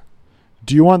Cheetah,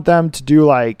 do you want them to do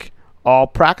like all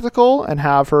practical and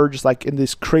have her just like in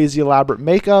this crazy elaborate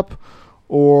makeup,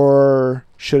 or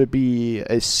should it be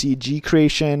a CG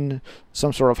creation,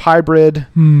 some sort of hybrid?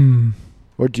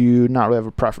 Or do you not really have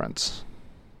a preference?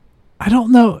 I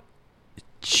don't know.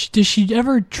 Does she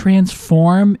ever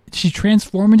transform? Does she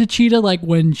transform into Cheetah like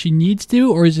when she needs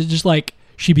to? Or is it just like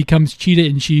she becomes Cheetah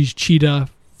and she's Cheetah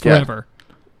forever?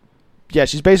 Yeah,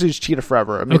 she's basically just Cheetah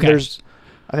forever. I mean, okay.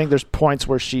 I think there's points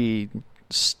where she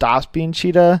stops being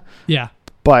Cheetah. Yeah.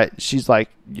 But she's like,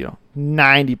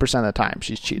 90% of the time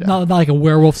she's Cheetah. Not like a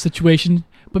werewolf situation.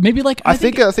 But maybe like I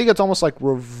think it's almost like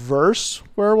reverse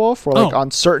werewolf, where like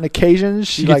on certain occasions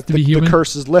she like the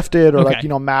curse is lifted, or like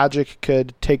magic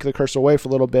could take the curse away for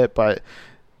a little bit, but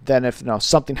then if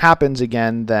something happens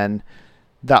again, then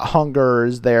that hunger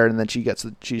is there, and then she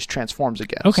transforms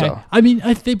again. Okay, so. I mean,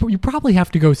 I think you probably have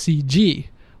to go CG,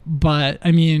 but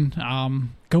I mean,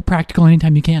 go practical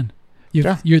anytime you can.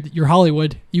 You're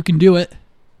Hollywood, you can do it.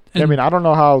 And I mean, I don't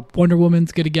know how Wonder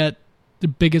Woman's gonna get the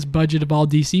biggest budget of all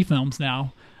DC films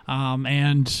now.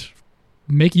 And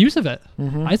make use of it,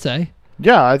 I say.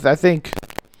 Yeah, I think,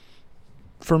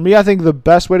 for me, I think the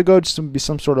best way to go is to be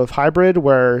some sort of hybrid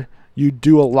where you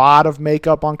do a lot of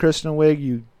makeup on Kristen Wiig,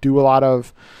 you do a lot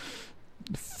of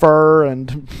fur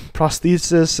and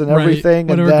prosthesis and everything.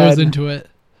 Whatever and then, goes into it.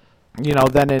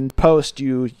 Then in post,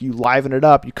 you liven it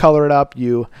up, you color it up,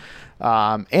 you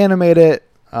animate it,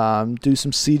 do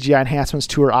some CGI enhancements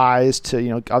to her eyes to,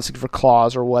 obviously for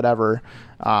claws or whatever.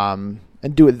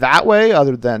 And do it that way,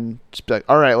 other than just be like,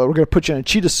 all right, well, we're going to put you in a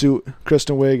cheetah suit,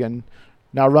 Kristen Wiig, and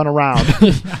now run around.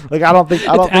 Like, I don't think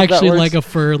actually that works. like a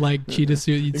fur cheetah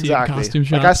suit you'd see in costume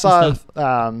shops. Like I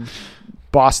saw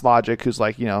Boss Logic, who's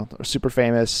like, a super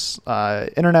famous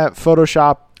internet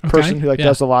Photoshop person who yeah.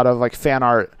 does a lot of like fan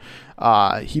art.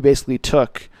 He basically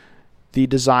took the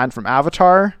design from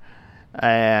Avatar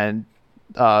and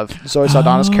Zoe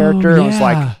Saldana's character and was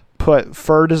like put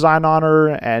fur design on her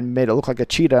and made it look like a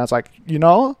cheetah. And it's like,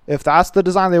 if that's the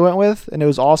design they went with and it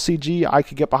was all CG, I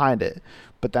could get behind it.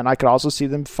 But then I could also see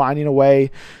them finding a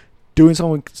way, doing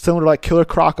something similar to like Killer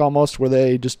Croc almost, where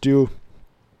they just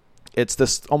it's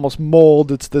this almost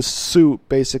mold, it's this suit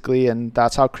basically, and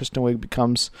that's how Kristen Wiig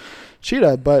becomes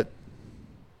Cheetah. But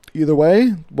either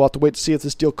way, we'll have to wait to see if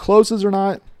this deal closes or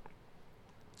not.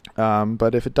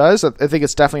 But if it does, I think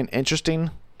it's definitely an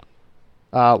interesting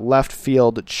left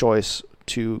field choice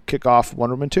to kick off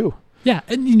Wonder Woman 2. Yeah,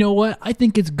 and you know what? I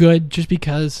think it's good just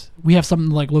because we have something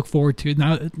to like look forward to.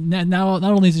 Now not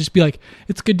only is it just be like,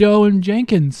 it's Godot and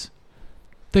Jenkins,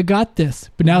 they got this,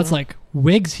 but now it's like,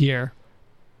 Wiig's here.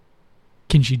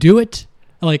 Can she do it?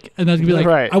 Like, and that's gonna be like,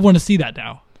 right. I want to see that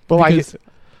now. But because, like,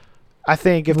 I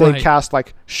think if they cast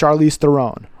like Charlize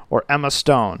Theron or Emma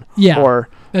Stone or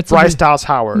Bryce Dallas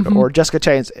Howard or Jessica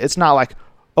Chastain, it's not like,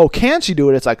 oh, can she do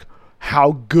it? It's like,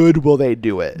 how good will they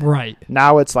do it? Right.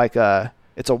 Now it's like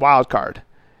it's a wild card.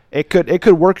 It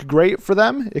could work great for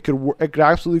them. It could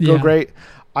absolutely go great.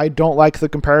 I don't like the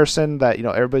comparison that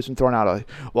everybody's been throwing out. Like,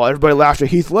 well, everybody laughed at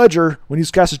Heath Ledger when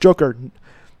he's cast as Joker.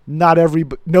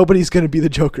 Nobody's going to be the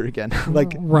Joker again.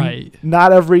 Like, right.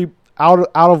 Not every out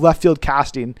of left field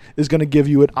casting is going to give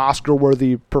you an Oscar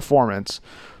worthy performance.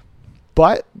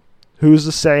 But who's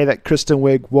to say that Kristen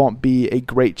Wiig won't be a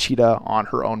great Cheetah on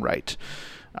her own right?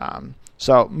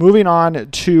 So moving on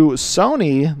to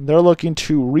Sony, they're looking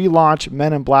to relaunch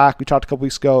Men in Black. We talked a couple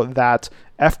weeks ago that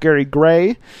F. Gary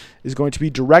Gray is going to be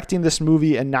directing this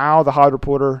movie, and now the Hollywood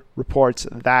Reporter reports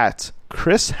that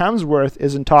Chris Hemsworth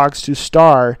is in talks to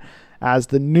star as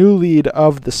the new lead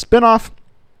of the spinoff.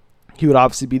 He would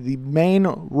obviously be the main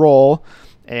role,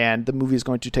 and the movie is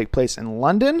going to take place in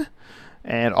London.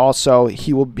 And also,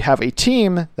 he will have a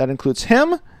team that includes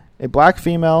him, a black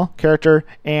female character,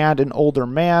 and an older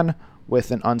man with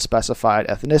an unspecified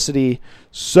ethnicity.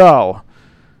 So,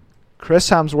 Chris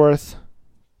Hemsworth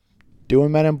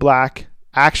doing Men in Black,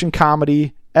 action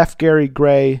comedy, F. Gary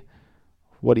Gray.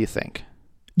 What do you think?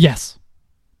 Yes,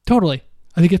 totally.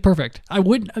 I think it's perfect. I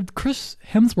wouldn't. Chris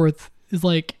Hemsworth is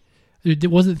like, I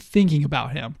wasn't thinking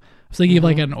about him. I was thinking of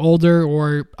like an older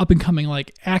or up and coming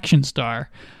like action star.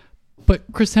 But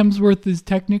Chris Hemsworth is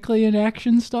technically an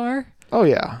action star. Oh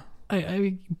yeah.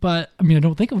 I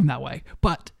don't think of him that way.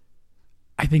 But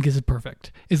I think this is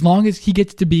perfect. As long as he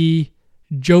gets to be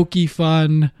jokey,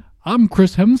 fun. I'm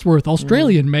Chris Hemsworth,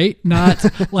 Australian mate, not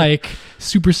like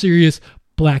super serious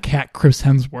black hat Chris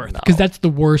Hemsworth, because that's the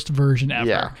worst version ever.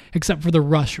 Yeah. Except for the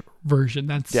Rush version.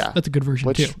 That's a good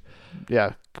version too.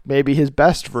 Yeah, maybe his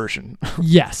best version.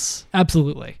 Yes,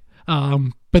 absolutely.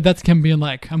 But that's him being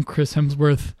like, I'm Chris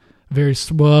Hemsworth, very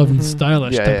suave and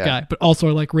stylish type guy, but also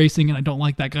I like racing and I don't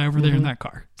like that guy over there in that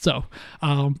car. So,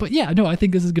 but yeah, no, I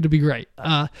think this is going to be great.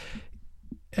 I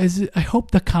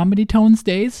hope the comedy tone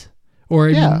stays, or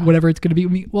whatever it's going to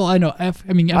be. Well, I know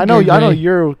I know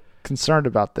you're concerned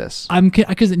about this.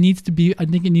 Because it needs to be. I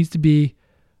think it needs to be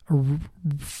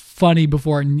funny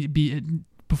before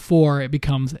it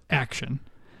becomes action.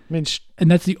 I mean,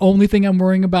 and that's the only thing I'm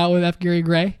worrying about with F. Gary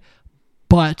Gray.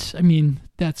 But I mean,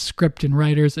 that's script and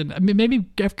writers, and I mean, maybe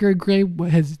F. Gary Gray,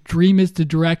 his dream is to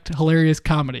direct hilarious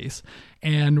comedies,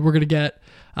 and we're gonna get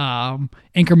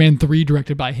Anchorman 3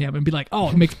 directed by him, and be like, oh,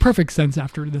 it makes perfect sense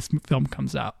after this film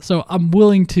comes out. So I'm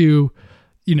willing to,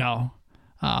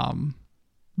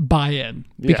 buy in,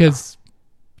 because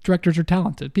directors are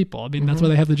talented people. I mean, that's why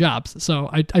they have the jobs. So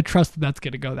I trust that's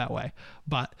going to go that way.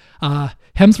 But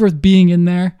Hemsworth being in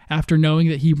there after knowing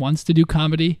that he wants to do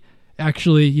comedy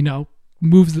actually,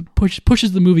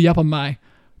 pushes the movie up on my,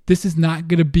 this is not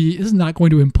going to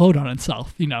implode on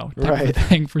itself, type of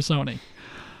thing for Sony.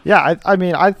 Yeah,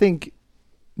 I think,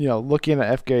 looking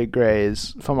at F. Gary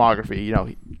Gray's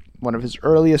filmography, one of his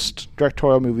earliest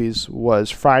directorial movies was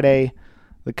Friday,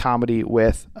 the comedy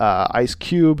with Ice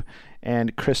Cube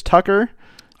and Chris Tucker.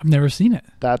 I've never seen it.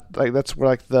 That's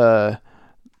where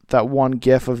that one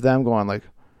gif of them going like,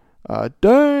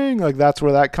 dang, like that's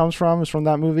where that comes from, is from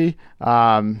that movie.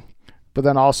 But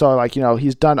then also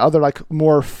he's done other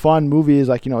more fun movies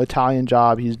Italian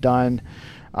Job. He's done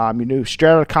Straight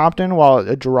Outta Compton, while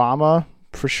a drama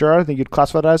for sure, I think you'd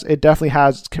classify that as, it definitely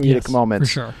has comedic moments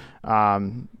for sure.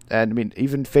 And I mean,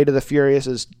 even Fate of the Furious,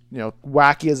 is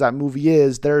wacky as that movie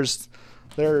is, there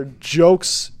are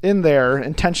jokes in there,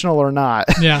 intentional or not.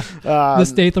 Yeah, the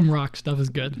Statham Rock stuff is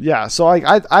good. Yeah, so I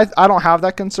don't have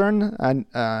that concern, and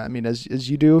I mean, as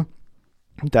you do,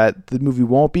 that the movie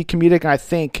won't be comedic. And I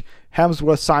think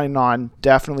Hemsworth signing on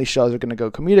definitely shows they're going to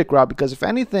go comedic route, because if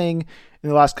anything, in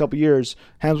the last couple of years,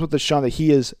 Hemsworth has shown that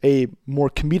he is a more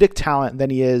comedic talent than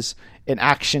he is an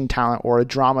action talent or a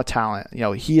drama talent. You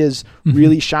know, he is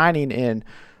really shining in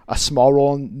a small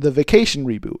role in the Vacation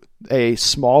reboot, a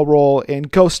small role in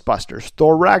Ghostbusters,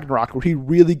 Thor Ragnarok, where he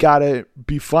really got to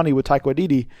be funny with Taika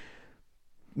Waititi.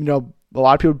 You know, a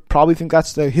lot of people probably think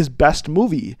that's his best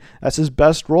movie. That's his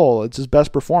best role. It's his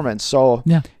best performance. So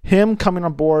him coming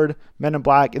on board Men in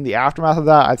Black in the aftermath of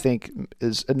that, I think,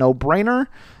 is a no-brainer.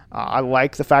 I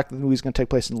like the fact that the movie's going to take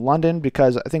place in London,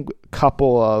 because I think a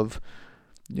couple of,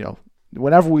 you know,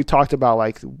 whenever we talked about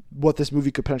like what this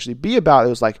movie could potentially be about, it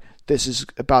was like, this is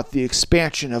about the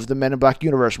expansion of the Men in Black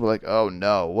universe. We're like, oh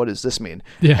no, what does this mean?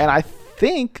 Yeah. And I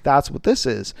think that's what this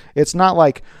is. It's not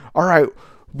like, all right,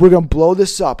 we're going to blow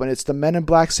this up and it's the Men in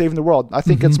Black saving the world. I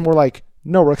think it's more like,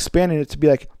 no, we're expanding it to be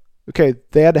like, okay,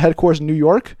 they had the headquarters in New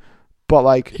York, but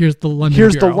like, here's the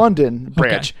London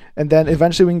branch. Okay. And then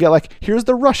eventually we can get like, here's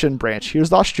the Russian branch, here's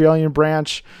the Australian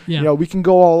branch. Yeah. You know, we can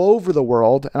go all over the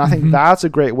world. And I think that's a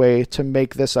great way to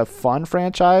make this a fun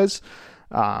franchise.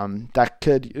 That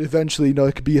could eventually, you know,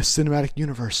 it could be a cinematic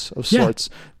universe of sorts,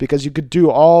 because you could do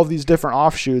all these different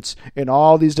offshoots in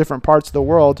all these different parts of the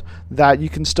world that you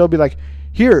can still be like,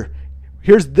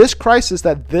 here's this crisis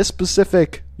that this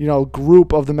specific, you know,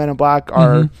 group of the Men in Black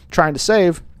are trying to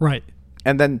save. Right.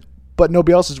 And then, but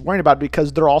nobody else is worrying about it,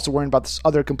 because they're also worrying about this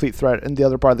other complete threat in the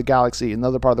other part of the galaxy, in the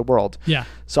other part of the world. Yeah.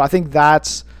 So I think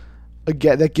that's,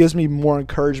 again, that gives me more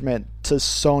encouragement to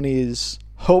Sony's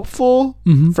hopeful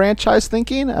franchise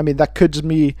thinking. I mean, that could just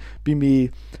be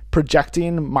me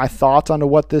projecting my thoughts onto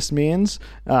what this means,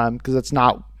 because it's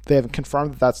not, they haven't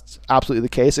confirmed that that's absolutely the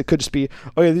case. It could just be,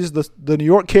 oh yeah, these are the New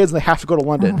York kids and they have to go to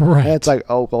London. Right. And it's like,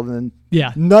 oh, well then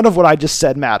none of what I just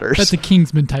said matters. That's a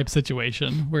Kingsman type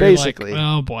situation where basically, you're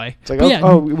like, oh boy. It's like,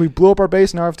 we blew up our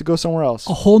base, now I have to go somewhere else.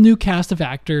 A whole new cast of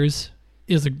actors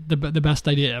is the best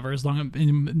idea ever, as long as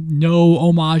no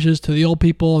homages to the old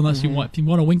people, unless if you want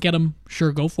to wink at them,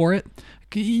 sure, go for it.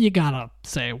 You gotta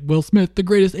say Will Smith, the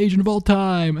greatest Asian of all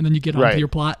time, and then you get onto your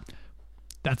plot.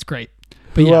 That's great.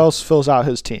 But who else fills out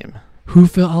his team? Who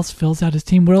else fills out his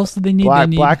team? What else do they need?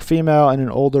 Black female and an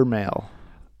older male.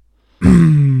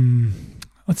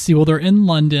 Let's see. Well, they're in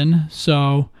London,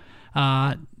 so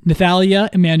Nathalia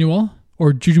Emmanuel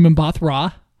or Juju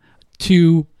Mbatha-Raw,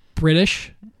 two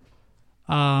British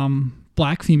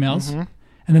black females, and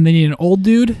then they need an old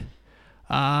dude,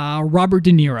 Robert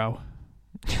De Niro.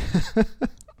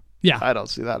 Yeah, I don't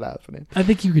see that happening. I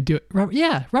think you could do it. Robert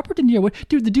De Niro.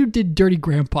 Dude, the dude did Dirty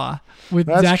Grandpa with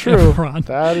Zac Efron.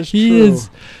 That is true.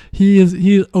 He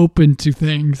is open to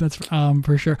things. That's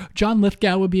for sure. John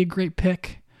Lithgow would be a great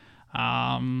pick.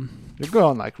 You're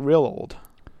going like real old.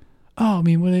 Oh, I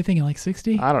mean, what are they thinking? Like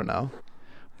 60? I don't know.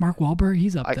 Mark Wahlberg,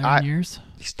 he's up there in years.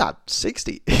 He's not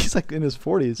 60. He's like in his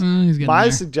 40s. He's My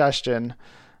suggestion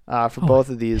for both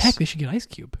of these. Heck, they should get Ice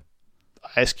Cube.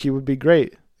 Ice Cube would be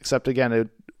great, except again, it would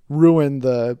ruin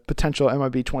the potential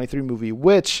MIB 23 movie,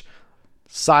 which,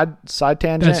 side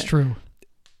tangent. That's true.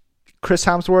 Chris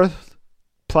Hemsworth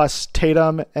plus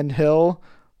Tatum and Hill,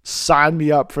 sign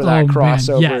me up for that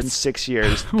crossover in 6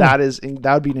 years. That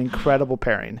would be an incredible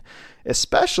pairing,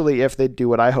 especially if they do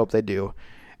what I hope they do.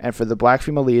 And for the black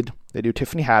female lead, they do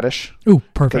Tiffany Haddish. Ooh,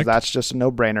 perfect. Because that's just a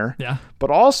no-brainer. Yeah.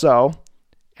 But also,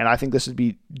 and I think this would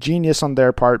be genius on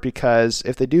their part, because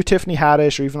if they do Tiffany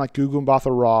Haddish or even like Gugu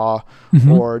Mbatha-Raw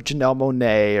or Janelle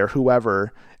Monáe or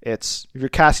whoever, if you're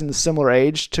casting the similar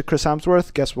age to Chris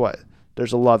Hemsworth, guess what?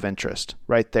 There's a love interest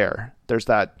right there. There's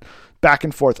that back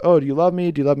and forth. Oh, do you love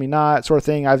me? Do you love me not? Sort of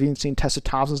thing. I've even seen Tessa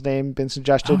Thompson's name been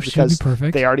suggested because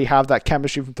they already have that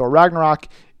chemistry from Thor Ragnarok.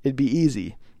 It'd be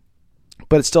easy.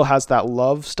 But it still has that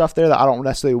love stuff there that I don't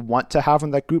necessarily want to have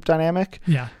in that group dynamic.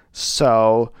 Yeah.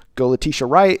 So go Letitia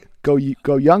Wright, go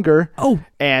younger. Oh.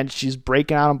 And she's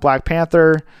breaking out on Black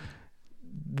Panther.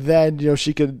 Then,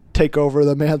 she could take over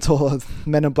the mantle of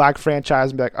Men in Black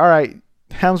franchise and be like, all right,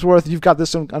 Hemsworth, you've got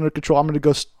this under control. I'm going to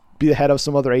go be the head of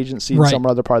some other agency in some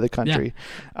other part of the country.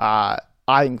 Yeah.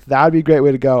 I think that would be a great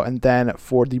way to go. And then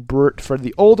for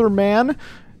the older man,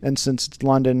 and since it's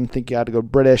London, I think you had to go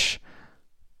British,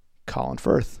 Colin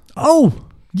Firth. Oh,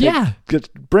 yeah.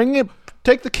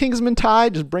 Take the Kingsman tie,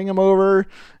 just bring him over,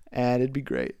 and it'd be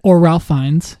great. Or Ralph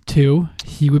Fiennes, too.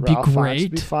 He would be great. Fiennes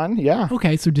would be fun, yeah.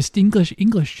 Okay, so just English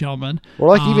gentlemen. Or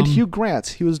like even Hugh Grant.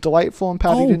 He was delightful in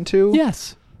Paddington too.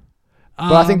 Yes.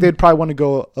 But I think they'd probably want to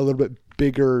go a little bit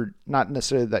bigger, not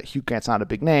necessarily that Hugh Grant's not a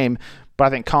big name, but I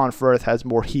think Colin Firth has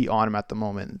more heat on him at the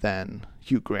moment than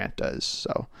Hugh Grant does.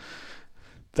 So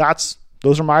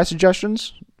those are my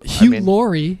suggestions. Hugh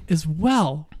Laurie as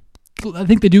well. I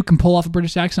think the dude can pull off a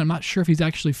British accent. I'm not sure if he's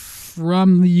actually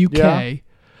from the UK,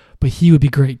 but he would be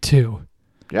great too.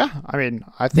 Yeah, I mean,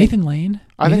 I think Nathan Lane.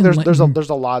 I think there's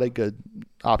a lot of good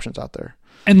options out there.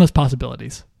 Endless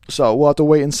possibilities. So we'll have to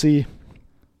wait and see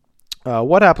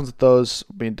what happens with those.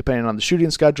 I mean, depending on the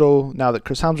shooting schedule. Now that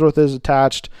Chris Hemsworth is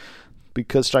attached, we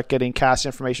could start getting cast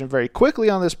information very quickly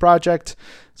on this project.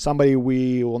 Somebody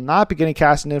we will not be getting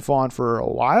casting info on for a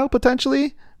while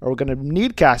potentially, or we're going to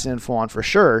need casting info on for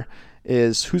sure,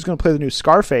 is who's going to play the new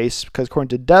Scarface, because according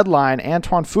to Deadline,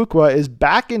 Antoine Fuqua is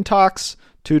back in talks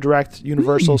to direct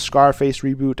Universal's Scarface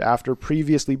reboot after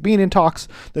previously being in talks,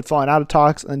 then falling out of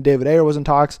talks, and then David Ayer was in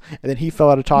talks, and then he fell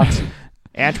out of talks.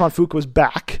 Antoine Fuqua was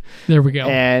back. There we go.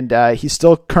 And he's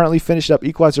still currently finished up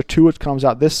Equalizer 2, which comes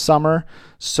out this summer.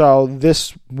 So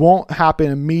this won't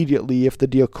happen immediately if the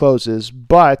deal closes,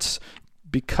 but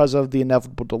because of the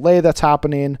inevitable delay that's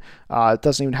happening, it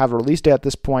doesn't even have a release date at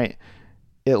this point.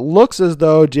 It looks as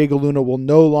though Diego Luna will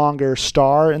no longer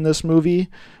star in this movie,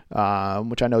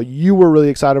 which I know you were really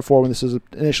excited for when this was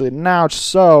initially announced.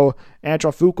 So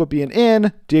Antoine Fuqua being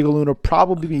in, Diego Luna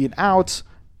probably being out.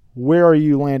 Where are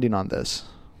you landing on this?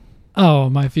 Oh,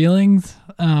 my feelings?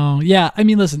 Oh, yeah. I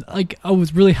mean, listen, like I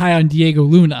was really high on Diego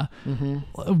Luna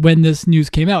when this news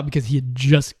came out because he had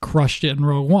just crushed it in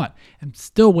Rogue One. I'm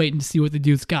still waiting to see what the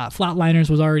dude's got. Flatliners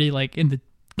was already like in the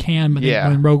can, but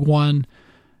then when Rogue One,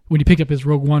 when he picked up his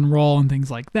Rogue One role and things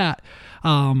like that. So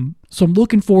I'm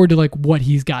looking forward to like what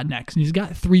he's got next. And he's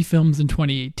got 3 films in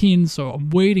 2018, so I'm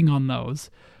waiting on those.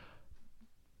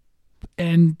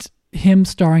 And him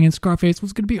starring in Scarface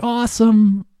was going to be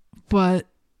awesome, but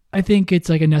I think it's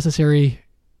like a necessary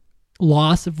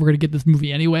loss if we're going to get this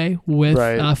movie anyway with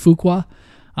Fuqua.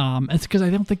 It's because I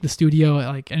don't think the studio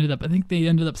I think they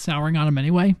ended up souring on him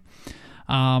anyway.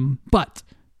 But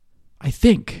I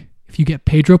think if you get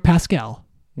Pedro Pascal,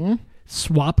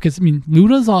 swap, because I mean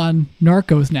Luna's on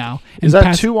Narcos now. Is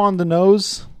that too on the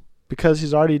nose? Because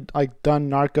he's already like done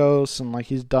Narcos and like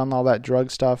he's done all that drug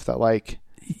stuff that like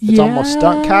it's almost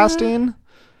stunt casting.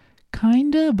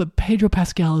 Kinda, but Pedro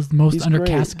Pascal is the most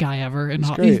undercast guy ever, and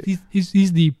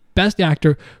he's the best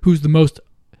actor who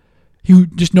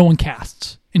just no one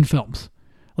casts in films.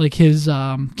 Like his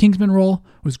Kingsman role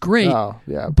was great,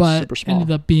 but super small.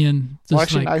 Ended up being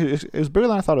just it was bigger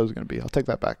than I thought it was going to be. I'll take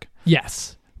that back.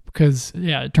 Yes, because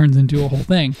it turns into a whole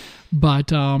thing. But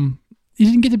he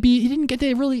didn't get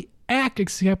to really act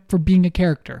except for being a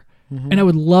character, and I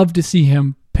would love to see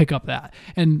him pick up that.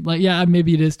 And like,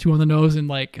 maybe it is too on the nose, and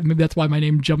like maybe that's why my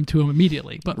name jumped to him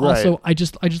immediately. But also, I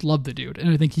just love the dude, and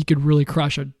I think he could really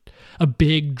crush a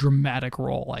big dramatic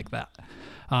role like that.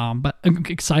 But I'm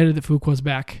excited that Fuqua's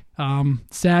back.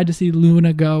 Sad to see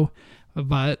Luna go,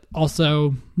 but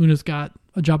also Luna's got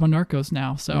a job on Narcos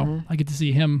now, so I get to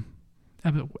see him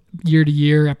year to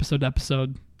year, episode to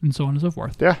episode, and so on and so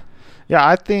forth. Yeah,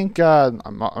 I think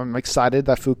I'm excited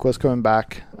that Fuqua's coming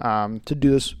back to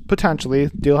do this potentially.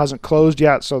 The deal hasn't closed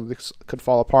yet, so this could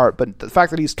fall apart. But the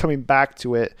fact that he's coming back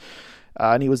to it,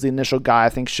 and he was the initial guy, I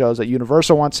think shows that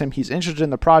Universal wants him. He's interested in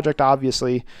the project,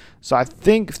 obviously. So I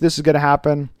think if this is going to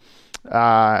happen,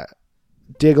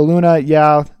 Diego Luna,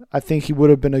 I think he would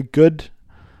have been a good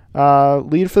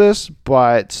lead for this,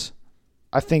 but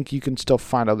I think you can still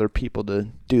find other people to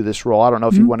do this role. I don't know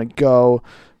if you want to go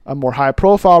a more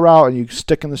high-profile route and you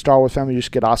stick in the Star Wars family, you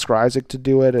just get Oscar Isaac to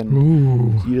do it,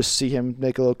 and you just see him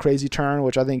make a little crazy turn,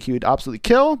 which I think he would absolutely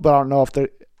kill, but I don't know if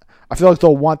I feel like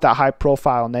they'll want that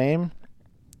high-profile name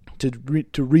to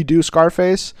redo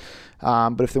Scarface,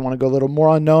 but if they want to go a little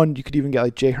more unknown, you could even get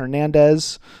like Jay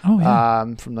Hernandez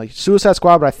from like Suicide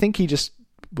Squad, but I think he just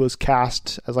was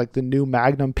cast as like the new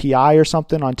Magnum PI or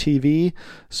something on TV,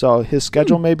 so his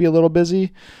schedule may be a little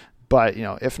busy. But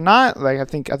if not, like I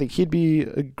think he'd be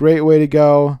a great way to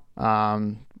go.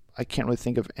 I can't really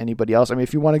think of anybody else. I mean,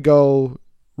 if you want to go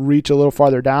reach a little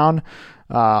farther down,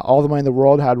 All the Money in the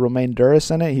World had Romain Duris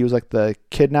in it. He was like the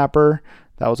kidnapper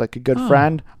that was like a good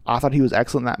friend. I thought he was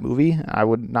excellent in that movie. I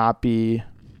would not be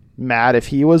mad if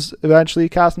he was eventually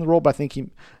cast in the role, but I think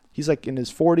he's like in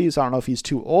his 40s. I don't know if he's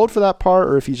too old for that part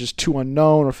or if he's just too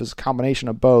unknown or if it's a combination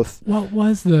of both. What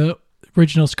was the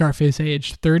original Scarface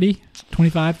age? 30?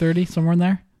 25, 30, somewhere in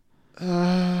there?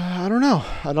 I don't know.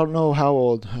 I don't know how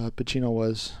old Pacino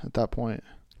was at that point.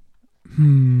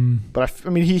 But I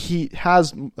mean, he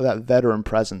has that veteran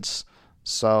presence.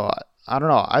 So I don't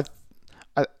know. I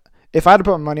if I had to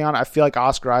put my money on it, I feel like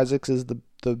Oscar Isaacs is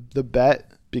the bet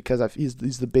because he's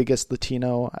the biggest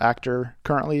Latino actor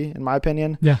currently, in my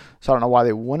opinion. Yeah. So I don't know why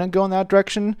they wouldn't go in that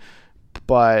direction.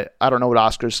 but I don't know what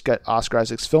Oscar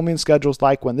Isaac's filming schedule is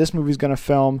like when this movie's going to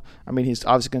film. I mean, he's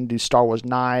obviously going to do Star Wars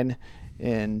 9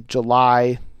 in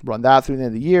July, run that through the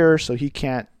end of the year, so he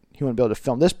wouldn't be able to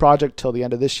film this project till the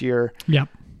end of this year,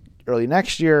 early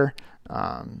next year,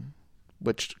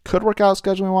 which could work out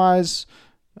scheduling wise.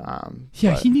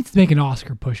 He needs to make an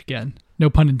Oscar push again. No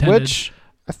pun intended. Which,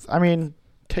 I mean,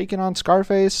 taking on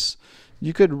Scarface,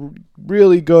 you could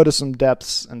really go to some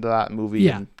depths into that movie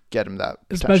and get him that.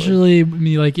 Especially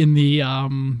like in the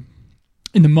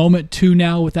moment too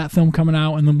now with that film coming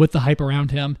out, and then with the hype around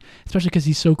him, especially because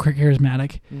he's so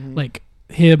charismatic. Mm-hmm. Like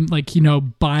him, like, you know,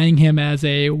 buying him as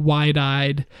a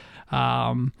wide-eyed,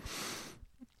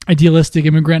 idealistic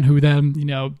immigrant who then, you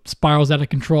know, spirals out of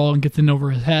control and gets in over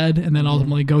his head, and then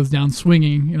ultimately goes down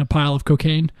swinging in a pile of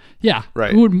cocaine. Yeah,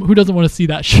 right. Who doesn't want to see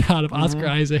that shot of Oscar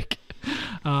Isaac?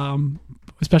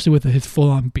 Especially with his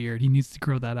full-on beard. He needs to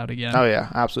grow that out again. Oh, yeah,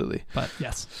 absolutely. But,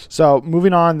 yes. So,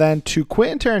 moving on then to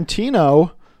Quentin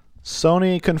Tarantino.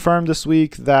 Sony confirmed this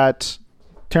week that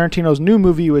Tarantino's new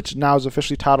movie, which now is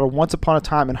officially titled Once Upon a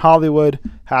Time in Hollywood,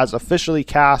 has officially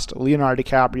cast Leonardo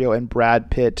DiCaprio and Brad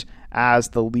Pitt as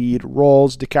the lead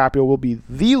roles. DiCaprio will be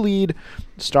the lead,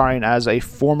 starring as a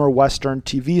former Western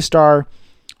TV star,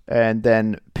 and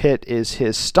then Pitt is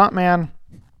his stuntman.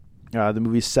 The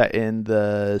movie's set in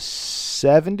the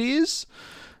 70s,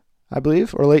 I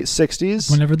believe, or late 60s.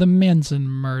 Whenever the Manson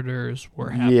murders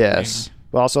were happening. Yes.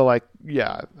 But also, like,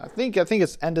 yeah, I think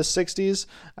it's end of 60s.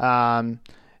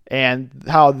 And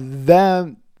how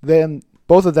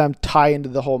both of them tie into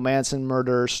the whole Manson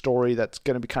murder story that's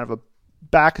going to be kind of a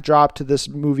backdrop to this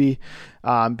movie,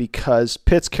 because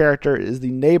Pitt's character is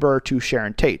the neighbor to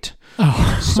Sharon Tate.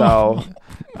 Oh. So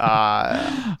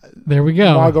there we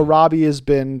go. Margot Robbie has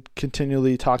been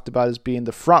continually talked about as being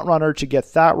the front runner to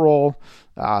get that role.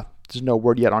 There's no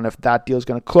word yet on if that deal is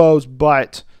going to close,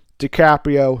 but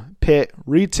DiCaprio, Pitt,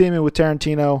 re-teaming with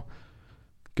Tarantino.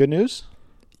 Good news?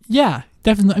 Yeah,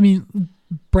 definitely. I mean,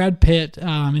 Brad Pitt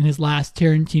in his last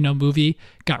Tarantino movie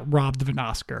got robbed of an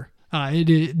Oscar.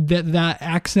 That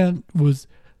accent was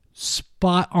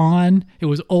spot on. It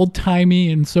was old timey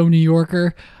and so New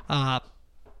Yorker.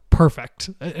 Perfect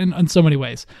in so many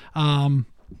ways.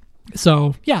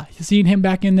 So yeah, seeing him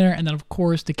back in there, and then of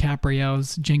course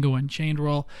DiCaprio's Django Unchained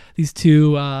role. These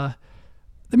two, I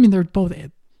mean, they're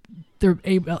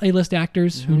A-list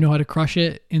actors who know how to crush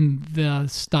it in the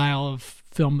style of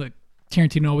film that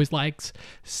Tarantino always likes.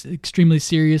 It's extremely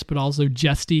serious, but also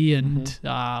jesty and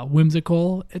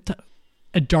whimsical.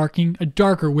 A darker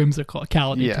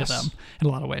whimsicality to them in a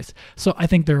lot of ways. So I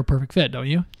think they're a perfect fit, don't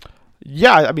you?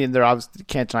 Yeah, I mean, they're obviously,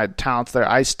 can't deny the talents there.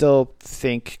 I still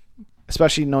think,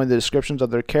 especially knowing the descriptions of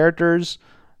their characters,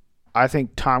 I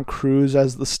think Tom Cruise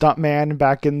as the stuntman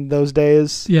back in those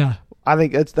days. Yeah. I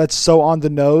think that's so on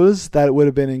the nose that it would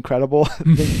have been incredible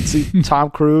to see Tom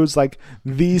Cruise, like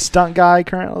the stunt guy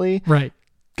currently, right,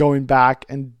 going back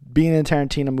and being in a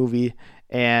Tarantino movie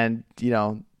and, you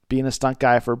know, being a stunt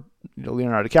guy for, you know,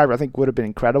 Leonardo DiCaprio, I think would have been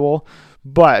incredible.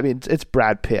 But I mean, it's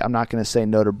Brad Pitt. I'm not going to say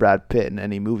no to Brad Pitt in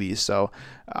any movies. So,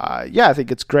 yeah, I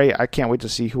think it's great. I can't wait to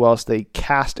see who else they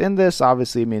cast in this.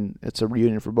 Obviously, I mean, it's a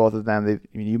reunion for both of them.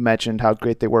 You mentioned how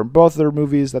great they were in both of their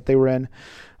movies that they were in.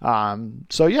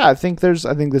 So yeah, I think this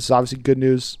is obviously good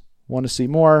news. Want to see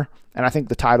more, and I think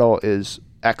the title is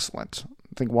excellent.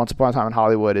 I think Once Upon a Time in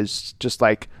Hollywood is just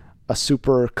like a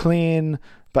super clean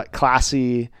but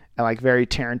classy and like very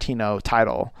Tarantino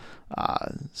title.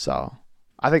 So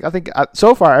I think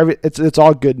so far it's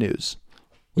all good news,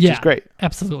 which is great.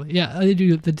 Absolutely. Yeah, they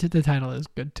do. The title is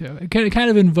good too. It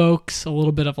kind of invokes a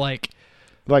little bit of like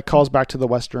calls back to the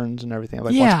Westerns and everything.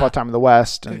 Like Once Upon a Time in the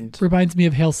West, and it reminds me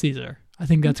of Hail Caesar. I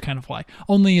think that's kind of why.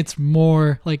 Only it's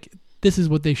more like this is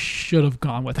what they should have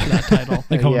gone with for that title,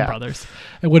 the Coen Brothers.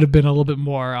 It would have been a little bit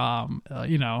more,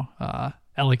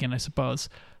 elegant, I suppose.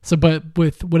 So, but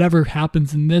with whatever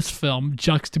happens in this film,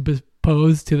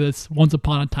 juxtaposed to this Once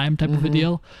Upon a Time type of a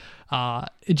deal,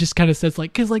 it just kind of says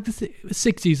like, because like the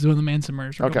 60s is when the Manson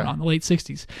murders were going on, the late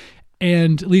 60s.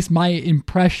 And at least my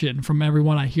impression from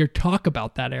everyone I hear talk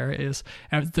about that era is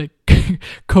as the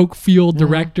coke-fueled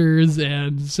directors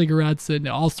and cigarettes and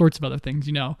all sorts of other things,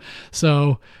 you know.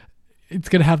 So it's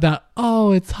going to have that,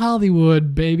 oh, it's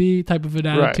Hollywood, baby, type of an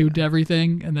attitude to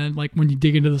everything. And then like when you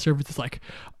dig into the surface, it's like,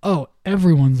 oh,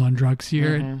 everyone's on drugs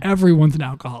here and everyone's an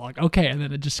alcoholic. Okay, and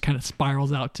then it just kind of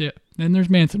spirals out to, then there's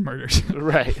Manson murders.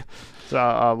 Right.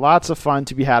 So lots of fun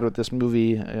to be had with this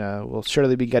movie. We'll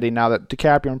surely be getting, now that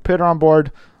DiCaprio and Pitt are on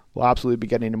board, we'll absolutely be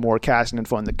getting more casting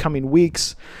info in the coming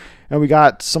weeks. And we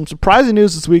got some surprising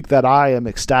news this week that I am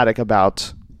ecstatic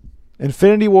about.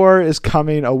 Infinity War is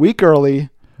coming a week early,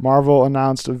 Marvel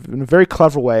announced in a very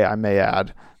clever way, I may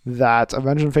add, that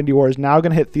Avengers Infinity War is now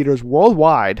going to hit theaters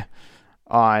worldwide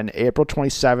on April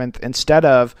 27th instead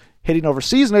of hitting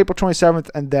overseas on April 27th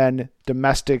and then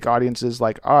domestic audiences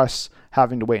like us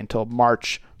having to wait until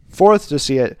March 4th to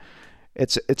see it.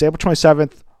 It's April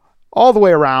 27th all the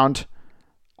way around.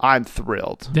 I'm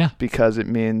thrilled. Yeah. Because it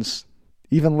means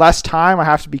even less time. I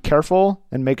have to be careful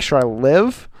and make sure I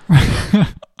live.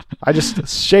 I just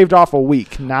shaved off a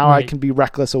week. Now I can be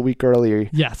reckless a week earlier.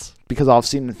 Yes. Because I'll have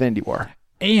seen Infinity War.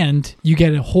 And you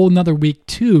get a whole nother week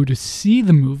too to see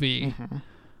the movie. Mm-hmm.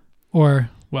 Or,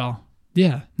 well,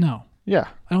 yeah, no. Yeah.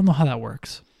 I don't know how that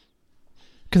works.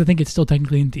 Because I think it's still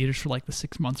technically in theaters for like the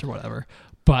 6 months or whatever.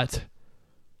 But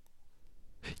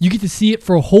you get to see it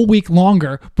for a whole week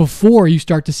longer before you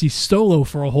start to see Solo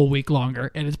for a whole week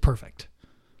longer. And it's perfect.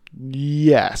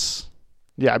 Yes.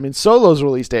 Yeah, I mean, Solo's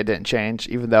release date didn't change,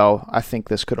 even though I think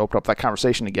this could open up that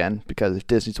conversation again, because if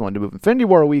Disney's wanting to move Infinity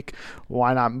War a week,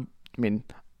 why not? I mean,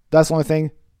 that's the only thing.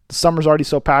 The summer's already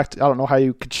so packed. I don't know how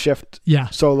you could shift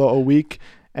Solo a week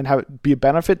and have it be a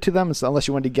benefit to them, unless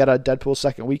you wanted to get a Deadpool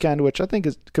second weekend, which I think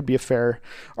could be a fair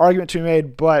argument to be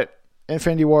made. But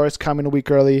Infinity War is coming a week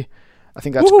early. I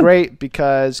think that's great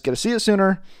because get to see it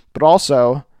sooner, but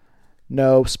also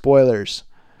no spoilers.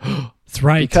 That's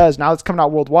right. Because now it's coming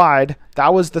out worldwide.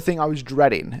 That was the thing I was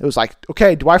dreading. It was like,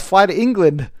 okay, do I fly to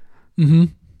England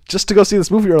just to go see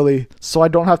this movie early so I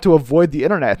don't have to avoid the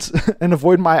internet and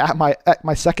avoid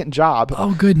my second job?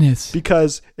 Oh, goodness.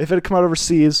 Because if it had come out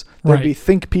overseas, there'd be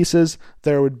think pieces.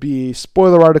 There would be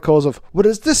spoiler articles of, what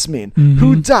does this mean?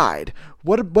 Who died?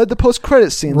 What did the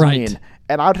post-credit scenes mean?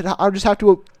 And I'd just have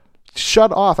to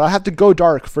shut off. I'd have to go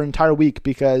dark for an entire week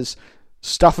because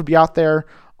stuff would be out there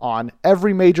on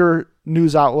every major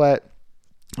news outlet,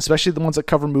 especially the ones that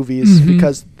cover movies,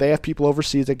 because they have people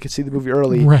overseas that can see the movie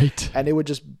early. Right. And it would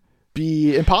just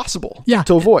be impossible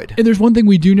to avoid. And there's one thing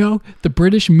we do know: the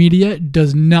British media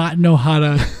does not know how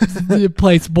to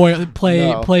play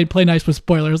nice with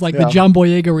spoilers. Like the John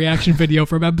Boyega reaction video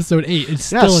from episode 8 is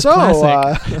still a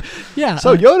classic.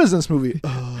 So Yoda's in this movie.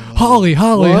 Holly.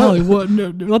 What?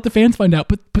 No, let the fans find out.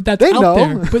 But that's they out know.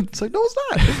 there. But it's like, no,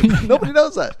 it's not. Nobody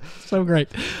knows that. So great.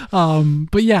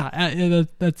 But yeah,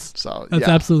 that's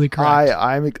absolutely correct.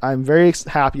 I'm very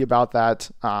happy about that.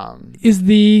 Is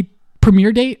the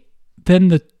premiere date then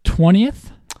the 20th?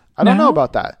 I don't know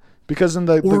about that because in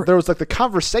there was like the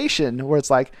conversation where it's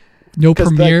like no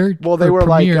premiere. They were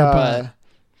premiere, like but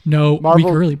no Marvel,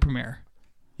 week early premiere.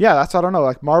 Yeah, that's I don't know.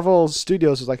 Like Marvel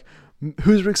Studios was like,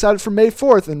 who's excited for May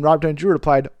 4th? And Rob Downey Jr.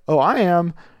 replied, "Oh, I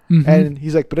am." And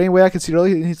he's like, "But anyway, I can see it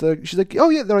early." And she's like, "Oh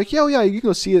yeah." They're like, "Yeah, you can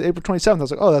go see it April 27th." I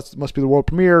was like, "Oh, that must be the world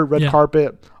premiere, red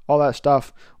carpet, all that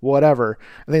stuff, whatever."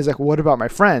 And then he's like, "What about my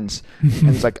friends?" And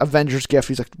it's like Avengers gift.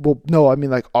 He's like, "Well, no, I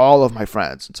mean like all of my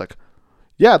friends." It's like,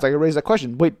 yeah, it's like I raised that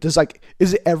question. Wait, is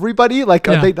it everybody? Like,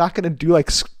 are they not going to do like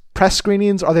press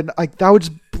screenings? Are they like that? Would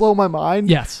just blow my mind.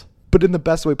 Yes, but in the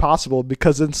best way possible,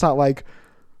 because it's not like,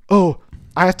 oh,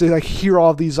 I have to like hear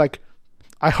all these like,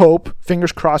 I hope,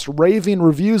 fingers crossed, raving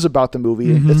reviews about the movie.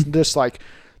 It's just like,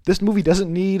 this movie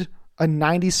doesn't need a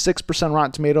 96%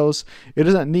 Rotten Tomatoes. It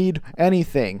doesn't need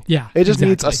anything. Yeah, it just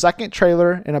needs a second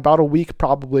trailer in about a week,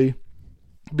 probably.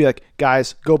 Be like,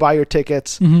 guys, go buy your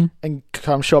tickets and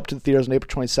come show up to the theaters on April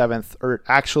 27th, or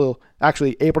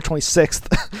actually April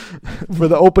 26th for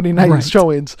the opening night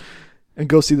showings, and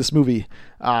go see this movie.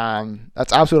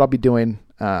 That's absolutely what I'll be doing.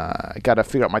 I got to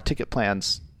figure out my ticket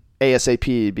plans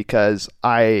ASAP because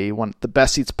I want the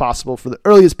best seats possible for the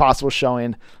earliest possible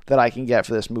showing that I can get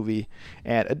for this movie.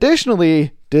 And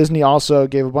additionally, Disney also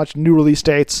gave a bunch of new release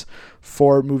dates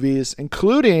for movies,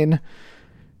 including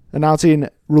announcing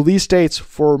release dates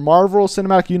for Marvel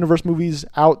Cinematic Universe movies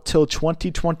out till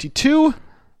 2022,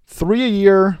 3 a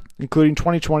year, including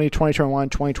 2020, 2021,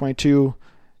 2022.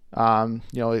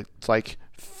 It's like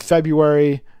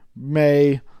February,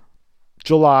 May,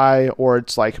 July, or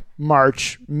it's like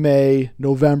March, May,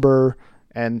 November,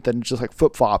 and then just like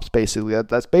flip-flops, basically.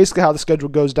 That's basically how the schedule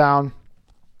goes down.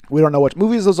 We don't know which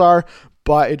movies those are,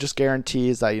 but it just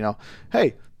guarantees that,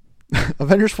 hey,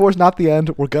 Avengers 4 is not the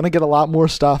end. We're going to get a lot more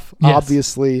stuff,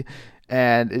 obviously,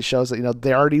 and it shows that,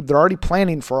 they're already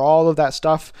planning for all of that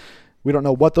stuff. We don't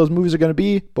know what those movies are going to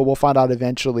be, but we'll find out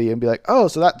eventually and be like, oh,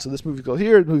 so this movie goes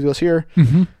here, the movie goes here.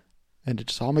 And it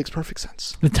just all makes perfect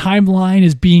sense. The timeline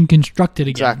is being constructed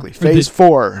again. Exactly. Phase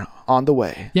 4 on the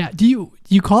way. Yeah. Do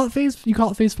you call it phase? You call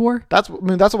it phase 4? That's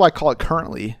what I call it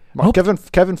currently. Kevin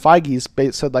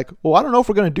Feige said like, well, I don't know if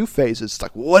we're going to do phases. It's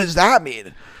like, what does that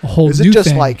mean? A whole is new it just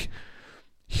thing. Like,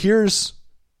 here's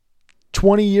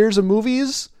 20 years of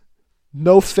movies,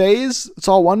 no phase? It's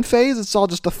all one phase? It's all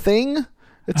just a thing?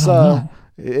 It's I don't know.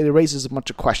 it raises a bunch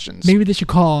of questions. Maybe they should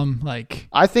call them like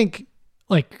I think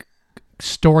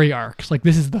story arcs. Like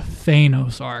this is the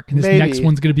Thanos arc, and this Maybe. next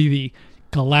one's going to be the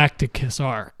Galacticus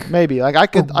arc. maybe like I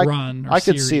could Or I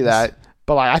could see series. that.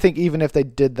 But like, I think even if they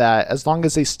did that, as long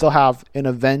as they still have an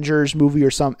Avengers movie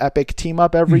or some epic team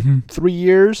up every 3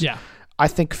 years, Yeah. I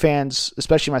think fans,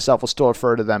 especially myself, will still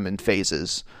refer to them in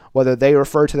phases. Whether they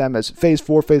refer to them as phase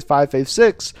 4, phase 5, phase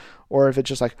 6, or if it's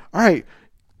just like, all right,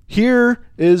 here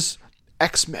is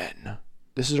X-Men.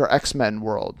 This is our X-Men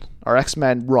world, our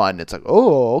X-Men run. It's like,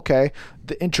 oh, okay.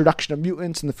 The introduction of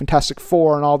mutants and the Fantastic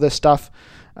Four and all this stuff.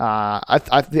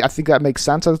 I think that makes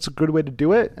sense. That's a good way to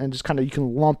do it, and just kind of you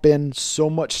can lump in so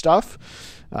much stuff.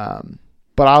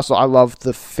 But also, I love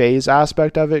the phase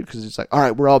aspect of it because it's like, all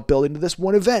right, we're all building to this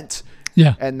one event,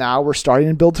 Yeah. and now we're starting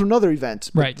to build to another event.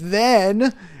 But Right.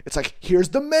 then it's like, here's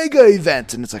the mega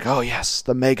event, and it's like, oh yes,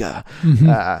 the mega.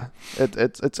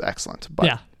 It's excellent. But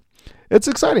Yeah. it's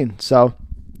exciting. So,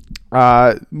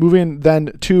 moving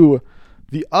then to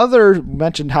the other,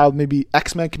 mentioned how maybe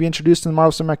X-Men could be introduced in the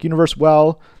Marvel Cinematic Universe.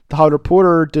 Well, the Hollywood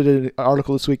Reporter did an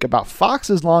article this week about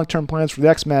Fox's long-term plans for the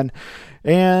X-Men,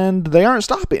 and they aren't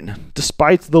stopping.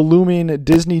 Despite the looming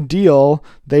Disney deal,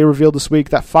 they revealed this week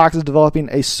that Fox is developing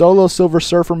a solo Silver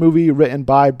Surfer movie written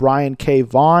by Brian K.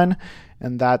 Vaughan,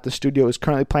 and that the studio is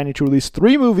currently planning to release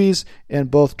 3 movies in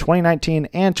both 2019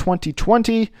 and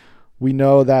 2020. We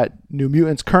know that New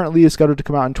Mutants currently is scheduled to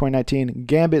come out in 2019.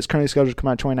 Gambit is currently scheduled to come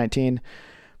out in 2019.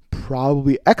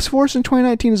 Probably X-Force in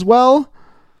 2019 as well.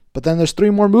 But then there's 3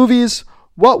 more movies.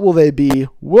 What will they be?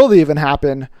 Will they even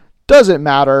happen? Does it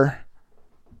matter?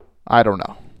 I don't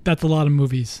know. That's a lot of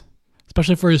movies,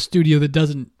 especially for a studio that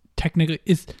doesn't technically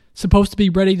is supposed to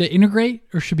be ready to integrate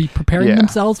or should be preparing Yeah.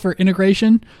 themselves for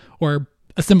integration or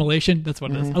assimilation. That's what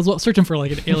it is. I was searching for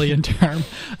like an alien term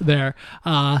there.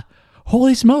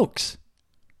 Holy smokes,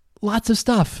 lots of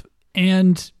stuff,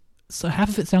 and so half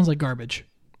of it sounds like garbage.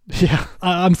 Yeah.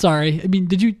 I'm sorry. I mean,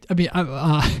 did you? I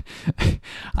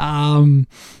mean,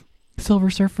 Silver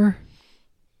Surfer.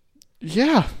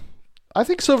 Yeah. I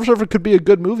think Silver Surfer could be a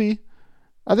good movie.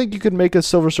 I think you could make a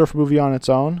Silver Surfer movie on its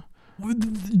own.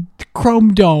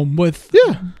 Chrome Dome with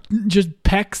Yeah. just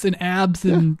pecs and abs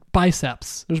and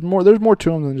biceps. There's more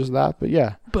to him than just that, but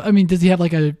yeah. But I mean, does he have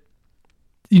like a,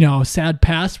 sad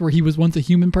past where he was once a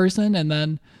human person and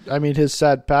then? I mean, his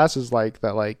sad past is like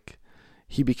that, like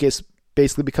he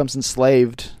basically becomes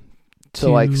enslaved to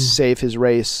like save his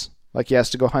race. Like he has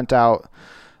to go hunt out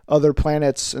other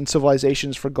planets and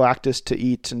civilizations for Galactus to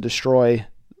eat and destroy.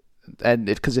 And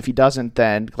because if he doesn't,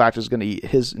 then Galactus is going to eat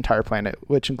his entire planet,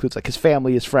 which includes like his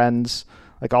family, his friends,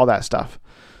 like all that stuff.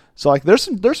 So like there's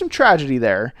some tragedy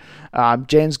there.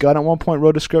 James Gunn at one point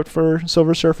wrote a script for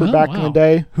Silver Surfer back in the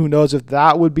day. Who knows if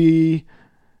that would be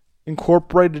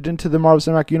incorporated into the Marvel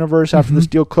Cinematic Universe after this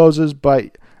deal closes?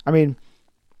 But I mean,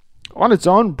 on its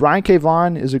own, Brian K.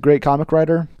 Vaughan is a great comic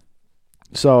writer.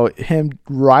 So him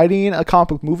writing a comic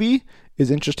book movie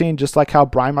is interesting, just like how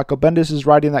Brian Michael Bendis is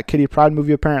writing that Kitty Pryde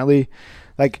movie apparently.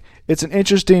 Like, it's an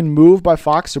interesting move by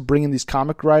Fox to bring in these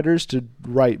comic writers to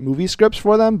write movie scripts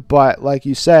for them, but like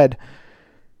you said,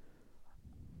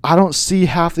 I don't see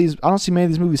many of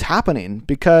these movies happening,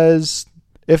 because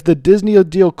if the Disney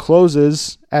deal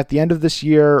closes at the end of this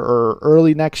year or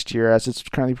early next year, as it's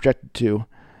currently projected to,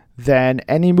 then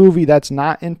any movie that's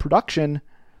not in production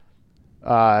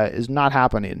is not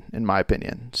happening, in my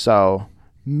opinion. So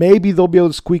maybe they'll be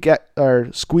able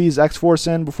to squeeze X-Force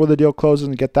in before the deal closes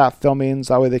and get that filming,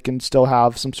 so that way they can still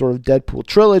have some sort of Deadpool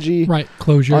trilogy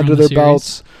closure under on their the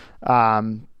belts.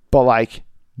 But like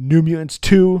New Mutants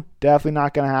 2, definitely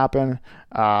not going to happen.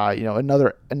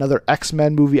 Another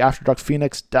X-Men movie after Dark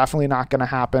Phoenix, definitely not going to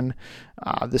happen.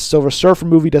 The Silver Surfer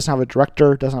movie doesn't have a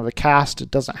director, doesn't have a cast,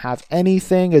 it doesn't have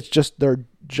anything. It's just they're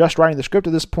just writing the script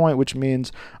at this point, which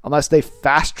means unless they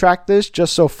fast track this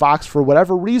just so Fox, for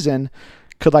whatever reason,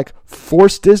 could like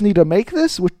force Disney to make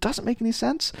this, which doesn't make any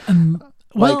sense.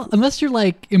 Well, unless you're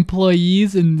like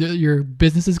employees and your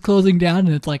business is closing down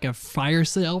and it's like a fire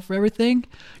sale for everything,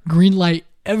 green light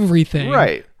everything.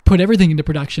 Right. Put everything into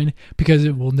production because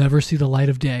it will never see the light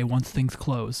of day once things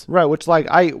close. Right, which like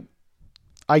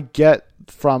I get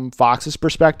from Fox's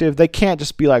perspective. They can't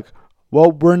just be like,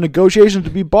 well, we're in negotiations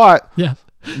to be bought. Yeah.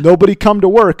 Nobody come to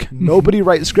work. Nobody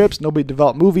write scripts. Nobody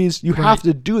develop movies. You have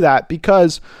to do that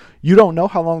because you don't know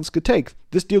how long this could take.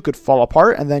 This deal could fall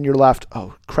apart, and then you're left,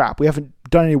 oh, crap, we haven't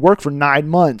done any work for 9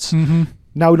 months.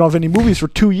 Now we don't have any movies for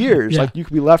 2 years. Yeah. Like, you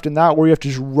could be left in that where you have to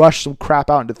just rush some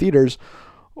crap out into theaters.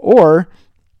 Or,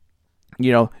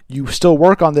 you still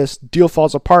work on this, deal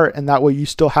falls apart, and that way you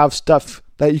still have stuff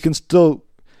that you can still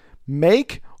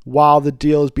make, while the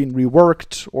deal is being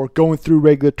reworked or going through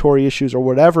regulatory issues or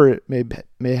whatever it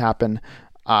may happen,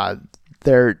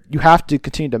 you have to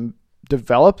continue to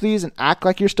develop these and act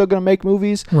like you're still going to make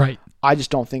movies. Right. I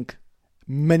just don't think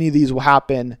many of these will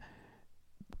happen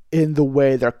in the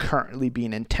way they're currently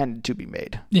being intended to be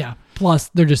made. Yeah.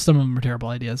 Plus, some of them are terrible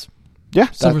ideas.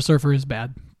 Yeah. Silver Surfer is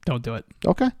bad. Don't do it.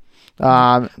 Okay.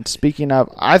 Speaking of,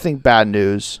 I think, bad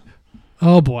news.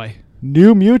 Oh, boy.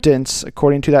 New Mutants,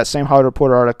 according to that same Hollywood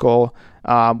Reporter article,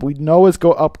 we know it's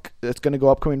going to go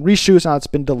upcoming reshoots. Now it's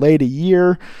been delayed a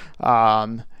year.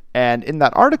 And in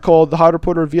that article, the Hollywood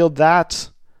Reporter revealed that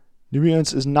New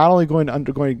Mutants is not only going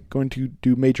to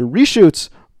do major reshoots,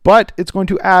 but it's going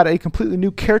to add a completely new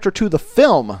character to the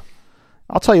film.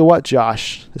 I'll tell you what,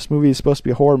 Josh, this movie is supposed to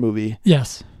be a horror movie.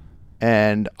 Yes.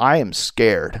 And I am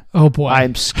scared. Oh, boy.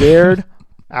 I'm scared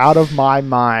out of my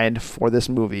mind for this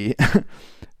movie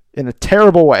in a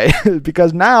terrible way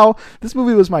because now this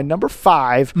movie was my number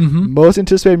 5 most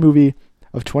anticipated movie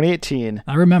of 2018.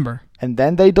 I remember. And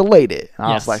then they delayed it. And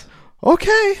I was like,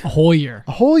 okay. A whole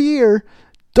year.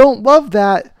 Don't love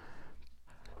that.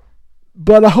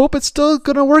 But I hope it's still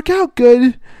going to work out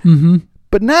good. Mm-hmm.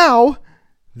 But now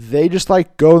they just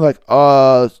go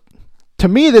to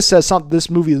me, this says this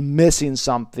movie is missing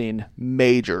something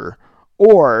major,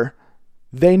 or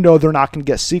they know they're not going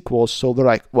to get sequels. So they're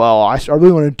like, well, I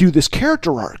really want to do this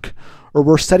character arc, or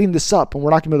we're setting this up and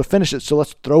we're not going to be able to finish it. So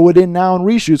let's throw it in now and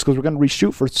reshoots because we're going to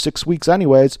reshoot for 6 weeks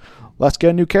anyways. Let's get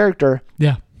a new character.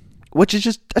 Yeah. Which is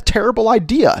just a terrible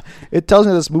idea. It tells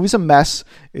me this movie's a mess.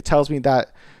 It tells me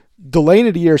that delaying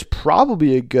it a year is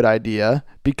probably a good idea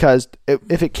because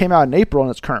if it came out in April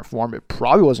in its current form, it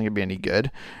probably wasn't going to be any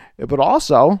good. But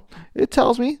also, it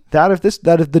tells me that if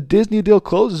the Disney deal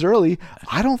closes early,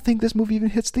 I don't think this movie even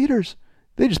hits theaters.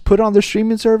 They just put it on their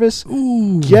streaming service.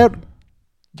 Ooh.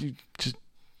 Just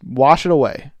wash it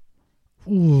away.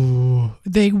 Ooh.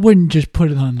 They wouldn't just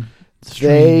put it on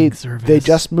streaming service. They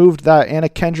just moved that Anna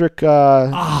Kendrick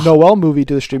Noel movie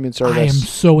to the streaming service. I am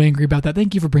so angry about that.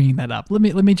 Thank you for bringing that up. Let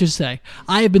me just say,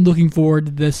 I have been looking forward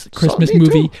to this Christmas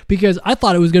movie because I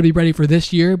thought it was going to be ready for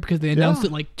this year because they announced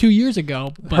it 2 years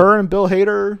ago. But her and Bill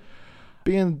Hader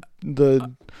being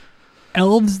the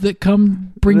elves that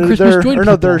come bring Christmas joy to people.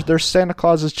 No, they're Santa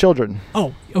Claus's children.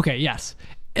 Oh, okay, yes.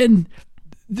 And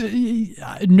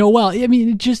Noel, I mean,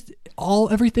 it just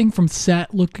everything from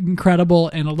set looked incredible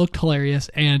and it looked hilarious,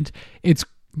 and it's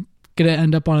gonna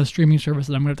end up on a streaming service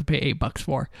that I'm gonna have to pay $8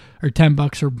 for, or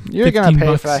 $10 or you're gonna pay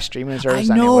 $15. for that streaming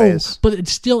service I know, anyways. But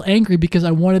it's still angry because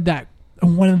I wanted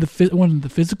the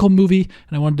physical movie,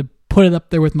 and I wanted to put it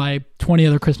up there with my 20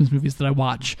 other Christmas movies that I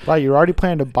watch. Wow, you're already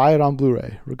planning to buy it on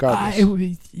Blu-ray,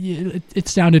 regardless. It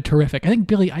sounded terrific. I think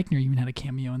Billy Eichner even had a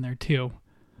cameo in there too.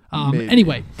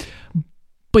 Anyway,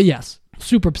 but yes,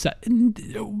 super upset.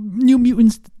 New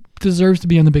Mutants deserves to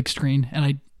be on the big screen,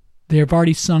 and they have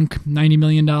already sunk $90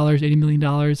 million, $80 million,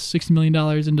 $60 million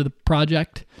into the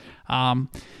project.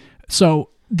 So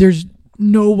there's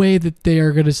no way that they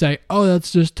are going to say, oh,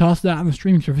 let's just toss that on the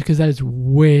streaming service, because that is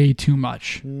way too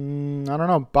much. I don't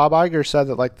know. Bob Iger said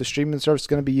that the streaming service is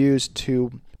going to be used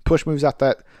to push movies out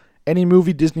that any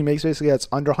movie Disney makes basically that's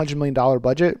under $100 million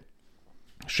budget,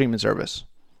 streaming service.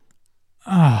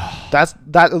 That's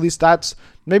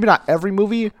maybe not every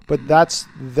movie, but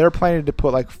they're planning to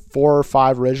put 4 or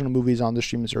 5 original movies on the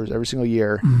streaming service every single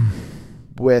year,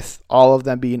 with all of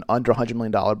them being under $100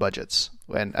 million budgets.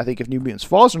 And I think if New Mutants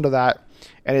falls into that,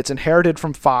 and it's inherited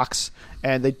from Fox,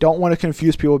 and they don't want to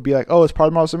confuse people, be like, oh, it's part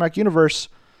of the Marvel Cinematic Universe,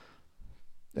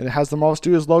 and it has the Marvel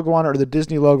Studios logo on it or the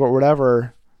Disney logo or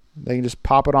whatever, they can just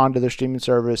pop it onto their streaming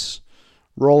service,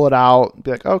 roll it out,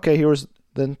 be like, okay, here's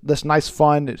this nice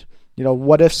fun,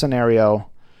 what if scenario,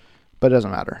 but it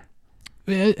doesn't matter.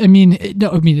 I mean,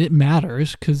 it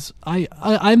matters, because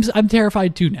I'm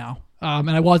terrified too now.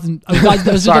 And I was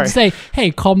just about to say,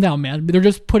 hey, calm down, man. They're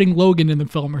just putting Logan in the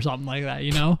film or something like that,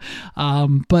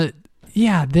 But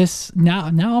yeah,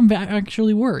 now I'm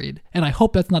actually worried, and I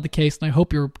hope that's not the case, and I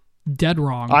hope you're dead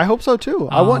wrong. I hope so too.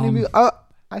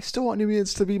 I still want New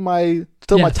Mutants to be my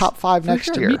top 5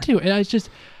 next year. Me too. And it's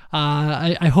just,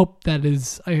 I hope that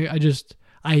is.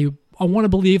 I want to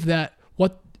believe that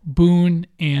what Boone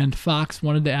and Fox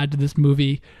wanted to add to this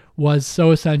movie was so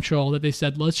essential that they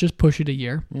said, let's just push it a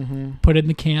year, put it in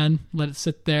the can, let it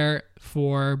sit there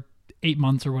for 8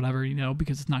 months or whatever,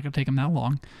 because it's not going to take them that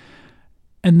long.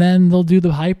 And then they'll do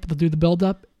the hype, they'll do the build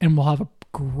up, and we'll have a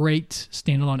great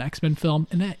standalone X-Men film.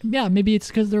 And maybe it's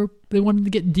because they wanted to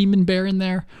get Demon Bear in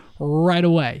there right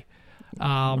away.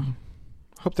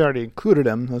 Hope they already included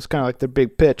him. That was kind of their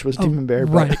big pitch was Demon Bear.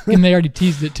 Right. And they already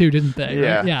teased it too, didn't they?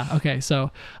 Yeah. Right? Yeah. Okay.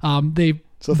 So they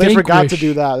So if they forgot to Vanquish.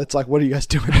 do that, it's like, what are you guys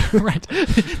doing? Right.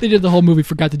 They did the whole movie,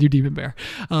 forgot to do Demon Bear.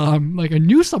 Like I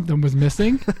knew something was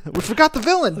missing. We forgot the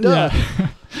villain. Duh.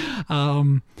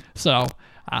 Yeah.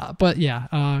 But yeah,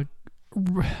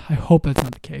 I hope that's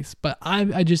not the case. But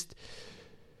I'm just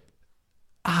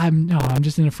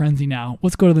in a frenzy now.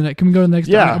 Let's go to the next. Can we go to the next?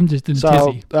 Yeah. I'm just in a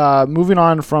So, tizzy. moving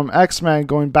on from X-Men,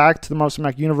 going back to the Marvel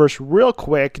Cinematic Universe real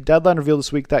quick, Deadline revealed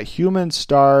this week that Human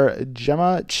star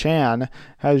Gemma Chan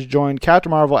has joined Captain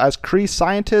Marvel as Kree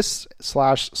scientist /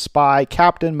 spy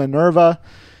Captain Minerva.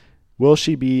 Will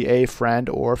she be a friend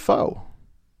or foe?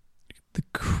 The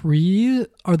Kree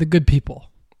are the good people.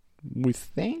 We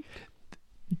think?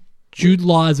 Jude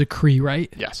Law is a Kree,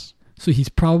 right? Yes. So he's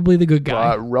probably the good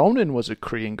guy. Ronan was a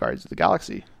Kree in Guardians of the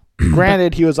Galaxy.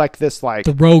 Granted, he was like this, like,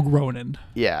 The rogue Ronan.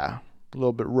 yeah, a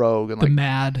little bit rogue and The like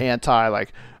mad. anti,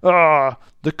 like, the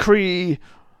Kree,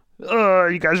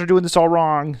 you guys are doing this all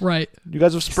wrong. Right. You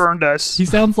guys have spurned us. He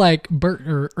sounds like Bert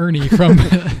or Ernie from...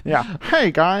 Yeah.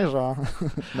 Hey guys.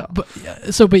 No. But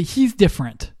he's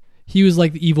different. He was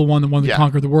like the evil one, the one that Yeah.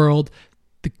 conquered the world.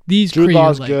 These Jude Kree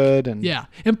Law's are like, good, and yeah.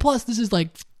 And plus, this is like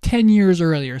 10 years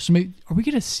earlier. So maybe, are we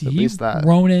going to see least that.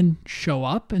 Ronan show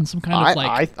up in some kind of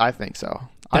like... I think so. That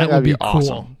I think would that'd be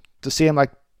awesome cool. to see him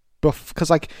like, because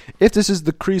like if this is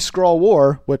the Kree Skrull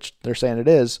War, which they're saying it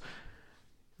is,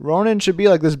 Ronan should be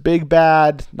like this big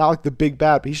bad, not like the big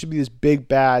bad, but he should be this big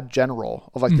bad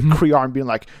general of like the Kree army, being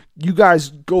like, you guys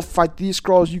go fight these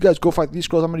Skrulls, you guys go fight these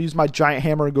Skrulls. I'm gonna use my giant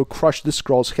hammer and go crush this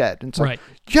Skrull's head. And it's like, Right.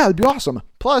 yeah, it'd be awesome.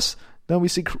 Plus, then we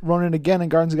see Ronan again in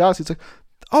Guardians of the Galaxy. It's like,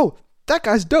 oh, that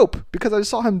guy's dope because I just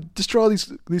saw him destroy these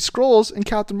Skrulls in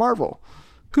Captain Marvel.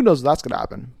 Who knows if that's gonna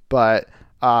happen? But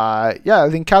yeah, I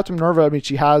think Captain Minerva, I mean,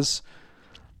 she's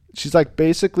like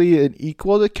basically an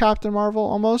equal to Captain Marvel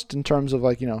almost in terms of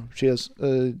like, you know, she has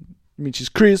I mean, she's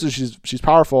Kree, so she's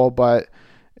powerful, but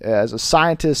as a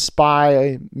scientist spy,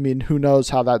 I mean, who knows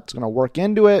how that's going to work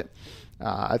into it.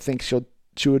 I think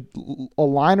she would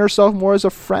align herself more as a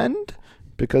friend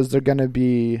because they're going to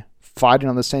be fighting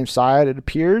on the same side, it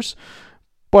appears.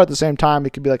 But at the same time,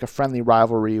 it could be like a friendly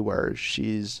rivalry where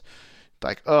she's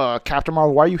like, Captain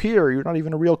Marvel, why are you here? You're not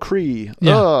even a real Kree.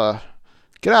 Yeah.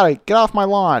 Get off my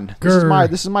lawn. This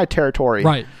is my territory.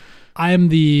 Right. I am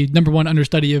the number one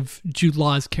understudy of Jude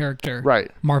Law's character. Right.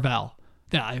 Marvel.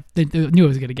 Yeah, they knew I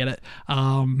was going to get it.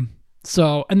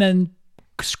 So, and then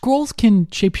Skrulls can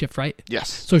shapeshift, right?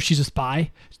 Yes. So if she's a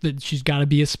spy, that she's got to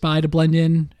be a spy to blend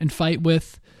in and fight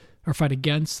with or fight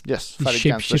against Yes. these Fight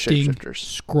against the shape-shifting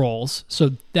shapeshifters. Skrulls.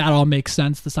 So that all makes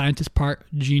sense. The scientist part,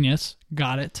 genius.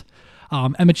 Got it.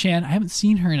 Emma Chan, I haven't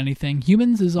seen her in anything.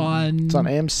 Humans is on... It's on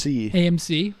AMC.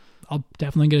 AMC. I'll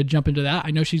definitely get to jump into that.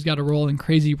 I know she's got a role in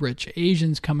Crazy Rich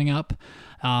Asians coming up.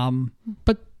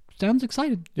 But sounds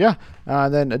excited. Yeah.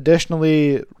 Then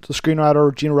additionally, the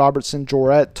screenwriter Gina Robertson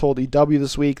Jorette told EW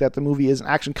this week that the movie is an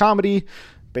action comedy,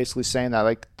 basically saying that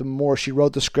like the more she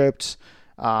wrote the script,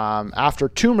 after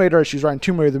Tomb Raider, she was writing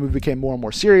Tomb Raider, the movie became more and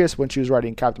more serious. When she was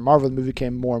writing Captain Marvel, the movie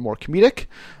became more and more comedic,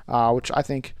 which I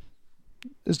think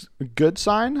is a good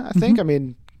sign. I think. I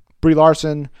mean, Brie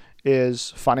Larson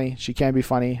is funny. She can be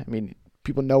funny. I mean,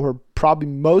 people know her probably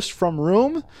most from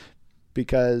Room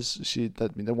because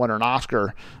they won her an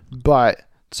Oscar. But at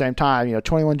the same time, you know,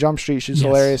 21 Jump Street, she's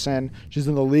hilarious, and she's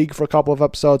in The League for a couple of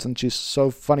episodes, and she's so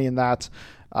funny in that.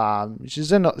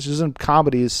 She's in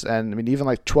comedies, and I mean, even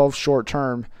like 12 short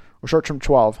term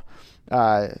 12.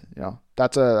 You know,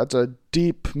 that's a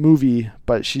deep movie,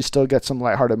 but she still gets some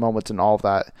lighthearted moments in all of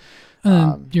that.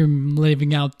 You're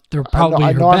leaving out they're probably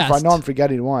I her know best. I'm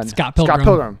forgetting one. Scott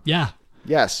Pilgrim. Yeah.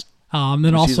 Yes. Then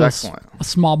She's also excellent. a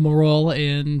small role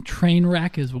in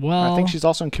Trainwreck as well. I think she's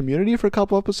also in Community for a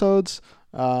couple episodes.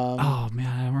 Oh man,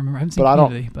 I don't remember. I haven't seen but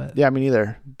Community, but yeah, me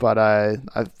neither. But I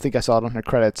think I saw it on her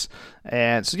credits,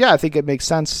 and so yeah, I think it makes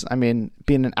sense. I mean,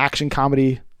 being an action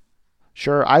comedy,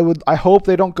 sure. I hope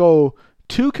they don't go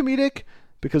too comedic,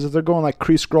 because if they're going like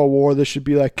Kree Skrull War, this should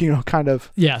be like, you know, kind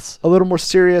of yes, a little more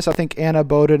serious. I think Anna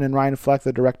Boden and Ryan Fleck,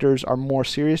 the directors, are more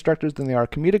serious directors than they are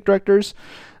comedic directors.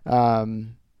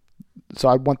 So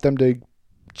I want them to,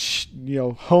 you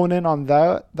know, hone in on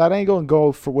that angle and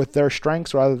go with their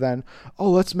strengths rather than,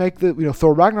 let's make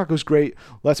Thor Ragnarok was great,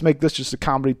 let's make this just a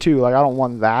comedy too. Like, I don't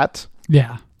want that.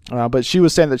 Yeah. But she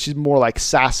was saying that she's more like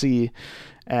sassy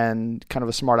and kind of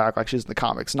a smart aleck like she's in the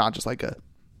comics, not just like a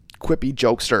quippy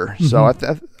jokester. Mm-hmm.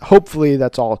 So hopefully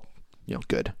that's all, you know,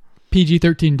 good.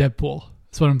 PG-13 Deadpool.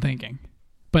 That's what I'm thinking,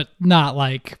 but not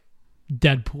like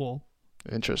Deadpool.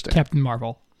 Interesting. Captain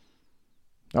Marvel.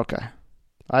 Okay.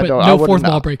 but no fourth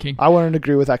wall breaking. I wouldn't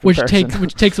agree with that comparison.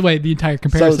 Which takes away the entire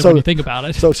comparison when you think about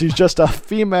it. So she's just a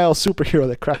female superhero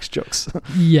that cracks jokes.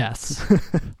 Yes.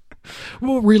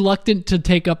 Well, reluctant to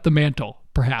take up the mantle,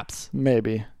 perhaps.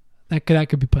 Maybe. That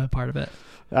could be part of it.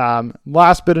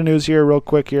 Last bit of news here, real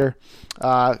quick here.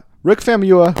 Rick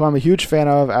Famuyiwa, who I'm a huge fan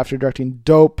of after directing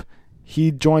Dope,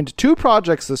 he joined 2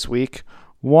 projects this week.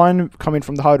 One coming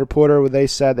from The Hollywood Reporter, where they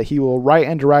said that he will write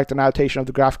and direct an adaptation of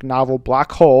the graphic novel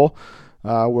Black Hole,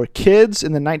 where kids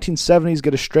in the 1970s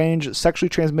get a strange sexually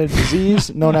transmitted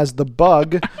disease known as the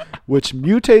bug, which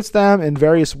mutates them in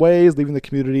various ways, leaving the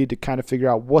community to kind of figure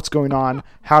out what's going on,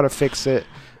 how to fix it,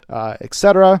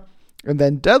 etc. And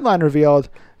then Deadline revealed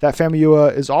that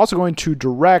Famuyiwa is also going to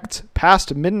direct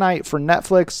Past Midnight for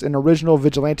Netflix, an original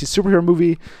vigilante superhero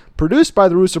movie produced by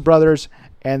the Russo brothers,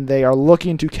 and they are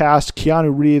looking to cast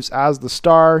Keanu Reeves as the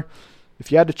star.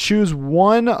 If you had to choose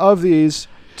one of these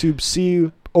to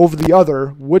see over the other,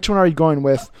 which one are you going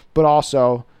with? But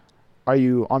also, are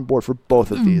you on board for both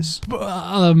of these?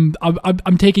 I'm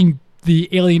taking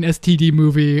the Alien STD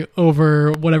movie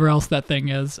over whatever else that thing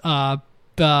is.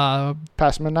 The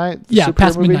Past Midnight?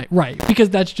 Past movie? Midnight, right. Because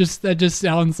that just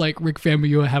sounds like Rick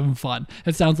Famuyiwa having fun.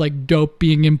 It sounds like Dope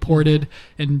being imported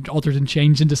and altered and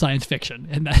changed into science fiction.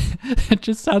 And that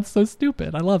just sounds so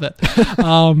stupid. I love it.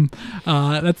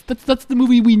 That's the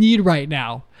movie we need right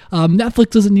now.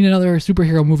 Netflix doesn't need another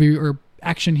superhero movie or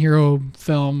action hero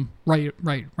film right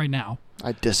now.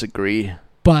 I disagree.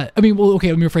 But, I mean, well, okay,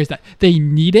 let me rephrase that. They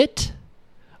need it,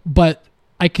 but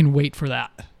I can wait for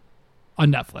that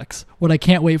on Netflix. What I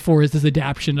can't wait for is this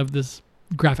adaptation of this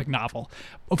graphic novel.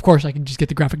 Of course, I can just get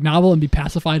the graphic novel and be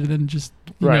pacified and then just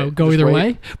go just either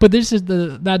way. But this is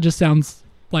that just sounds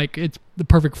like it's the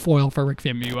perfect foil for Rick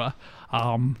Famuyiwa.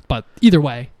 But either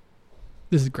way,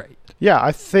 this is great. Yeah,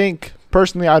 I think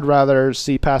personally I'd rather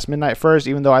see Past Midnight first,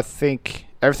 even though I think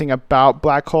everything about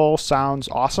Black Hole sounds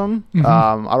awesome.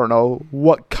 Mm-hmm. I don't know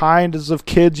what kinds of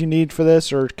kids you need for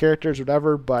this or characters or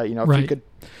whatever, but if you could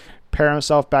pair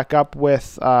himself back up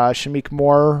with Shameik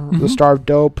Moore, the star of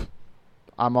Dope,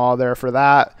 I'm all there for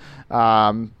that.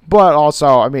 But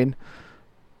also, I mean,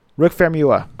 Rick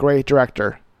Famuyiwa, great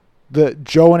director. The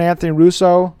Joe and Anthony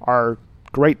Russo are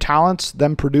great talents.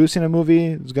 Them producing a movie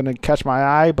is going to catch my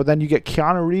eye. But then you get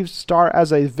Keanu Reeves star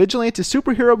as a vigilante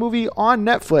superhero movie on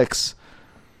Netflix.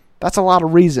 That's a lot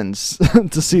of reasons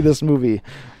to see this movie,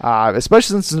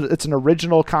 especially since it's an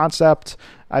original concept.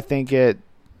 I think it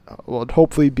will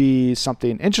hopefully be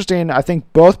something interesting. I think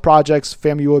both projects,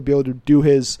 Famuyiwa would be able to do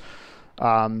his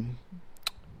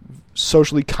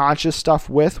socially conscious stuff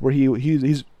with, where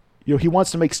he's he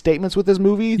wants to make statements with his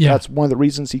movie. Yeah. That's one of the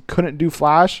reasons he couldn't do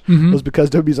Flash, was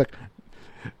because WB's like,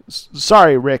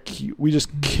 sorry, Rick, we just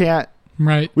can't.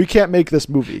 Right. We can't make this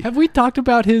movie. Have we talked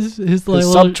about his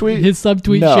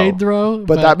subtweet no, shade throw?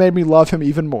 But that made me love him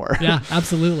even more. Yeah,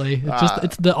 absolutely.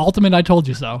 It's the ultimate I told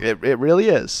you so. It really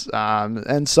is.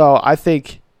 And so I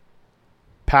think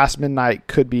Past Midnight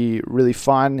could be really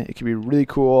fun. It could be really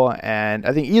cool. And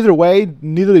I think either way,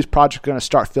 neither of these projects are going to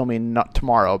start filming not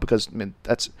tomorrow, because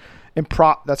that's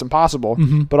impossible.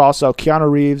 Mm-hmm. But also Keanu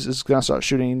Reeves is going to start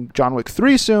shooting John Wick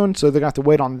 3 soon, so they're going to have to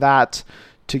wait on that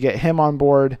to get him on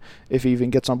board, if he even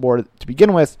gets on board to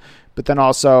begin with. But then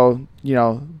also,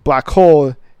 Black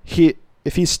Hole,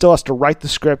 if he still has to write the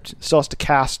script, still has to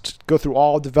cast, go through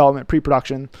all development,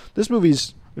 pre-production, this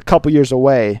movie's a couple years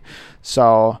away.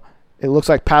 So it looks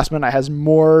like Past Midnight has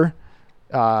more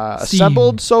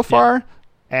assembled so far.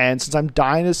 Yeah. And since I'm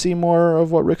dying to see more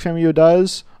of what Rick Famuyiwa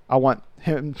does, I want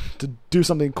him to do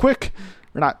something quick,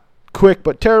 or not quick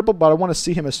but terrible, but I want to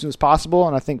see him as soon as possible.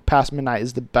 And I think Past Midnight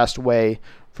is the best way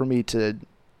for me to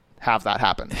have that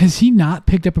happen. Has he not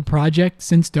picked up a project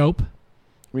since Dope?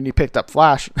 When he picked up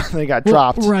Flash, they got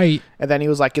dropped. Right. And then he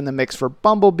was in the mix for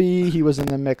Bumblebee. He was in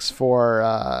the mix for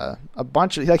a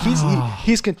bunch of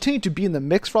he's continued to be in the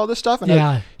mix for all this stuff.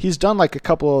 And he's done a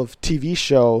couple of TV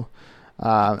show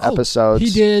episodes. He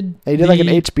did an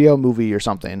HBO movie or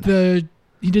something.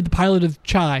 He did the pilot of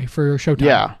Chai for Showtime.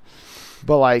 Yeah.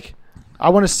 But I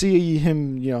want to see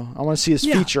him, I want to see his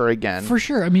feature again. For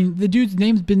sure. I mean, the dude's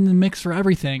name's been in the mix for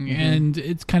everything, and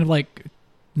it's kind of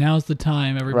now's the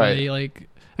time, everybody. Right.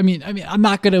 I mean, I'm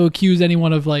not going to accuse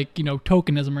anyone of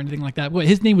tokenism or anything like that, but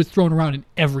his name was thrown around in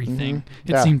everything,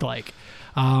 it seemed like.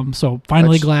 So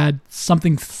finally glad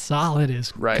something solid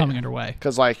is coming underway.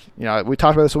 Because we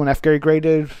talked about this when F. Gary Gray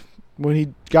did. When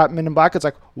he got Men in Black, it's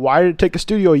why did it take a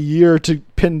studio a year to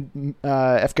pin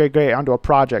F. Gary Gray onto a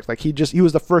project? He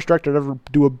was the first director to ever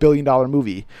do $1 billion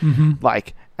movie. Mm-hmm.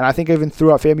 And I think I even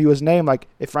threw out Famuyiwa's name.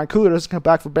 If Frank Coogler doesn't come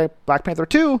back for Black Panther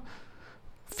 2,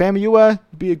 Famuyiwa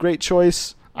would be a great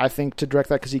choice. I think, to direct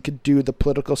that because he could do the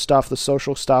political stuff, the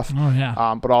social stuff, Oh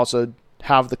yeah. but also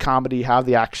have the comedy, have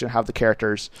the action, have the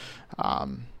characters.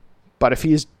 But if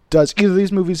he does either of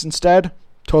these movies instead,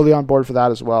 totally on board for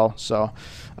that as well. So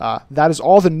that is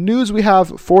all the news we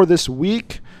have for this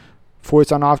week. Before we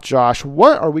sign off, Josh,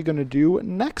 what are we going to do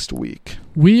next week?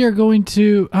 We are going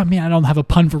to, I don't have a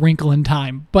pun for Wrinkle in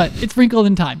Time, but it's Wrinkle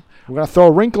in Time. We're going to throw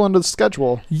a wrinkle into the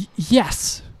schedule.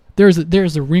 Yes. There's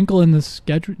a wrinkle in the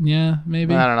schedule. Yeah,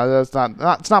 maybe. I don't know. That's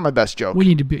it's not my best joke. We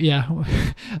need to be, yeah.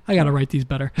 I got to write these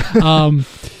better.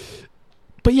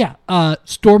 But yeah,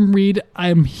 Storm Reid,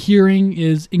 I'm hearing,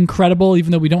 is incredible,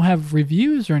 even though we don't have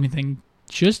reviews or anything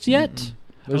just yet.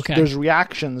 There's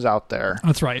reactions out there.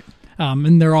 That's right.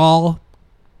 And they're all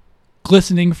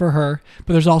glistening for her.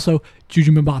 But there's also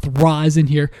Juju Mbatha-Raw is in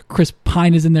here. Chris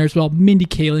Pine is in there as well. Mindy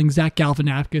Kaling, Zach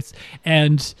Galifianakis,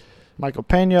 and Michael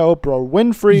Pena, Oprah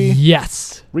Winfrey.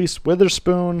 Yes. Reese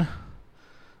Witherspoon.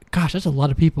 Gosh, that's a lot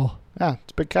of people. Yeah,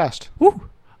 it's a big cast. Woo.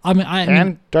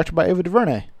 And directed by Ava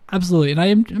DuVernay. Absolutely. And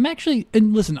I'm actually,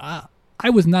 and listen, I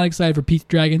was not excited for Pete's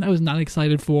Dragon. I was not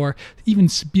excited for even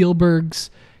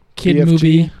Spielberg's kid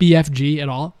movie, BFG, at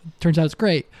all. Turns out it's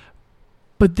great.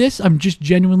 But this, I'm just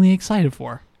genuinely excited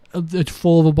for. It's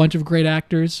full of a bunch of great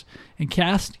actors and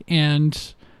cast,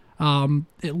 and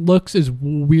it looks as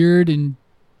weird and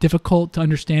difficult to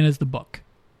understand as the book.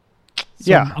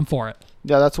 So yeah. I'm for it.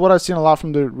 Yeah, that's what I've seen a lot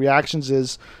from the reactions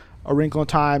is A Wrinkle in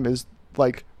Time is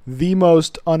like the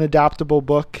most unadaptable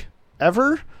book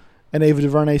ever, and Ava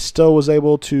DuVernay still was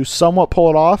able to somewhat pull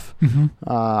it off. Mm-hmm.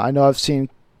 I know I've seen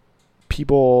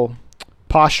people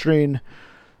posturing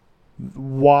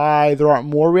why there aren't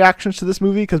more reactions to this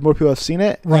movie because more people have seen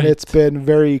it, right. And it's been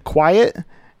very quiet,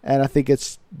 and I think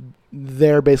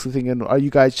they're basically thinking, are you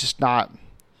guys just not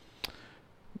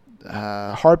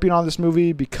harping on this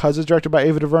movie because it's directed by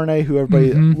Ava DuVernay, who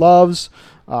everybody loves,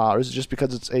 or is it just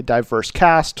because it's a diverse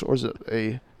cast, or is it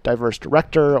a diverse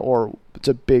director, or it's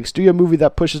a big studio movie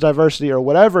that pushes diversity, or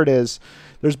whatever it is?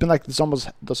 There's been like this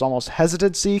almost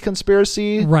hesitancy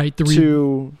conspiracy, right?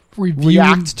 To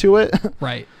react to it,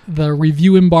 right? The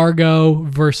review embargo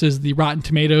versus the Rotten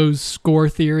Tomatoes score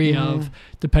theory of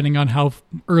depending on how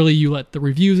early you let the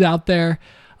reviews out there.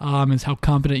 Is how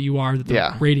confident you are that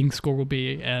the rating score will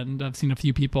be. And I've seen a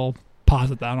few people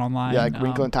posit that online. Yeah, like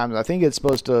Wrinkle in Time. I think it's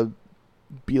supposed to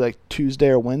be like Tuesday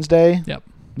or Wednesday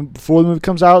before the movie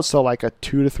comes out, so like a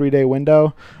 2 to 3 day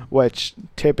window, which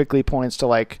typically points to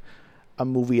like a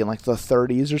movie in like the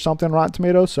 30s or something Rotten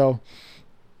Tomatoes. So,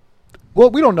 well,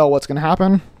 we don't know what's going to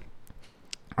happen.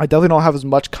 I definitely don't have as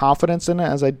much confidence in it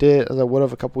as I would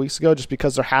have a couple weeks ago, just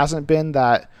because there hasn't been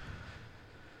that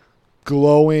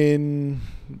glowing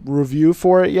review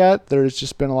for it yet. There's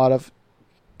just been a lot of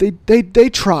they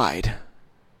tried.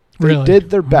 They did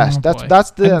their best.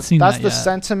 That's the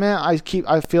sentiment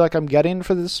I feel like I'm getting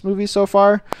for this movie so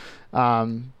far.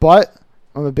 But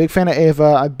I'm a big fan of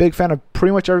Ava. I'm a big fan of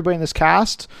pretty much everybody in this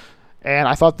cast, and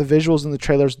I thought the visuals in the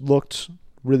trailers looked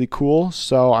really cool.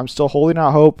 So I'm still holding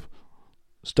out hope.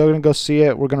 Still gonna go see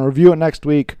it. We're gonna review it next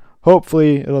week.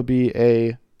 Hopefully it'll be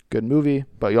a good movie,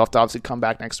 but you'll have to obviously come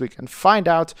back next week and find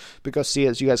out, because see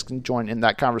it so you guys can join in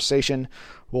that conversation.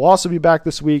 We'll also be back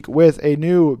this week with a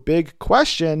new big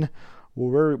question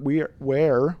where we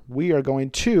are going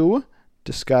to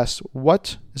discuss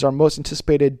what is our most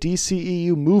anticipated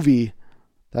DCEU movie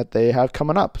that they have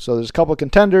coming up. So there's a couple of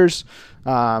contenders,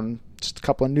 just a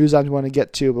couple of news items we want to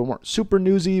get to, but weren't super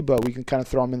newsy, but we can kind of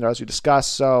throw them in there as we discuss.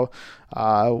 So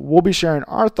we'll be sharing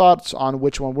our thoughts on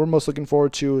which one we're most looking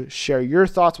forward to. Share your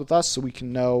thoughts with us so we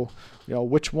can know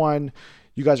which one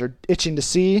you guys are itching to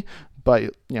see.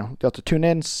 But you'll have to tune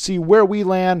in, see where we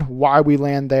land, why we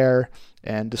land there,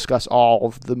 and discuss all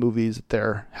of the movies that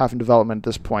they're having development at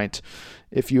this point.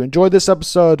 If you enjoyed this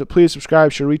episode, please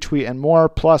subscribe, share, retweet, and more.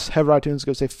 Plus, head over to iTunes,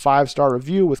 give us a 5-star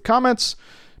review with comments.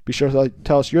 Be sure to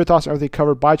tell us your thoughts on everything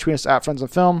covered by tweeting us at Friends and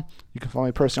Film. You can follow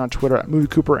me personally on Twitter at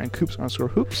MovieCooper and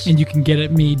Coops_Hoops. And you can get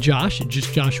at me, Josh, at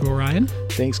just Joshua Ryan.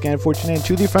 Thanks again for tuning in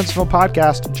to the Friends and Film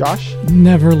podcast. Josh?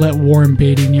 Never let Warren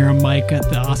Beatty near a mic at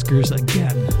the Oscars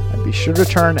again. And be sure to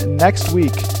return next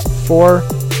week for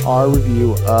our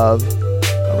review of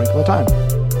A Wrinkle in Time.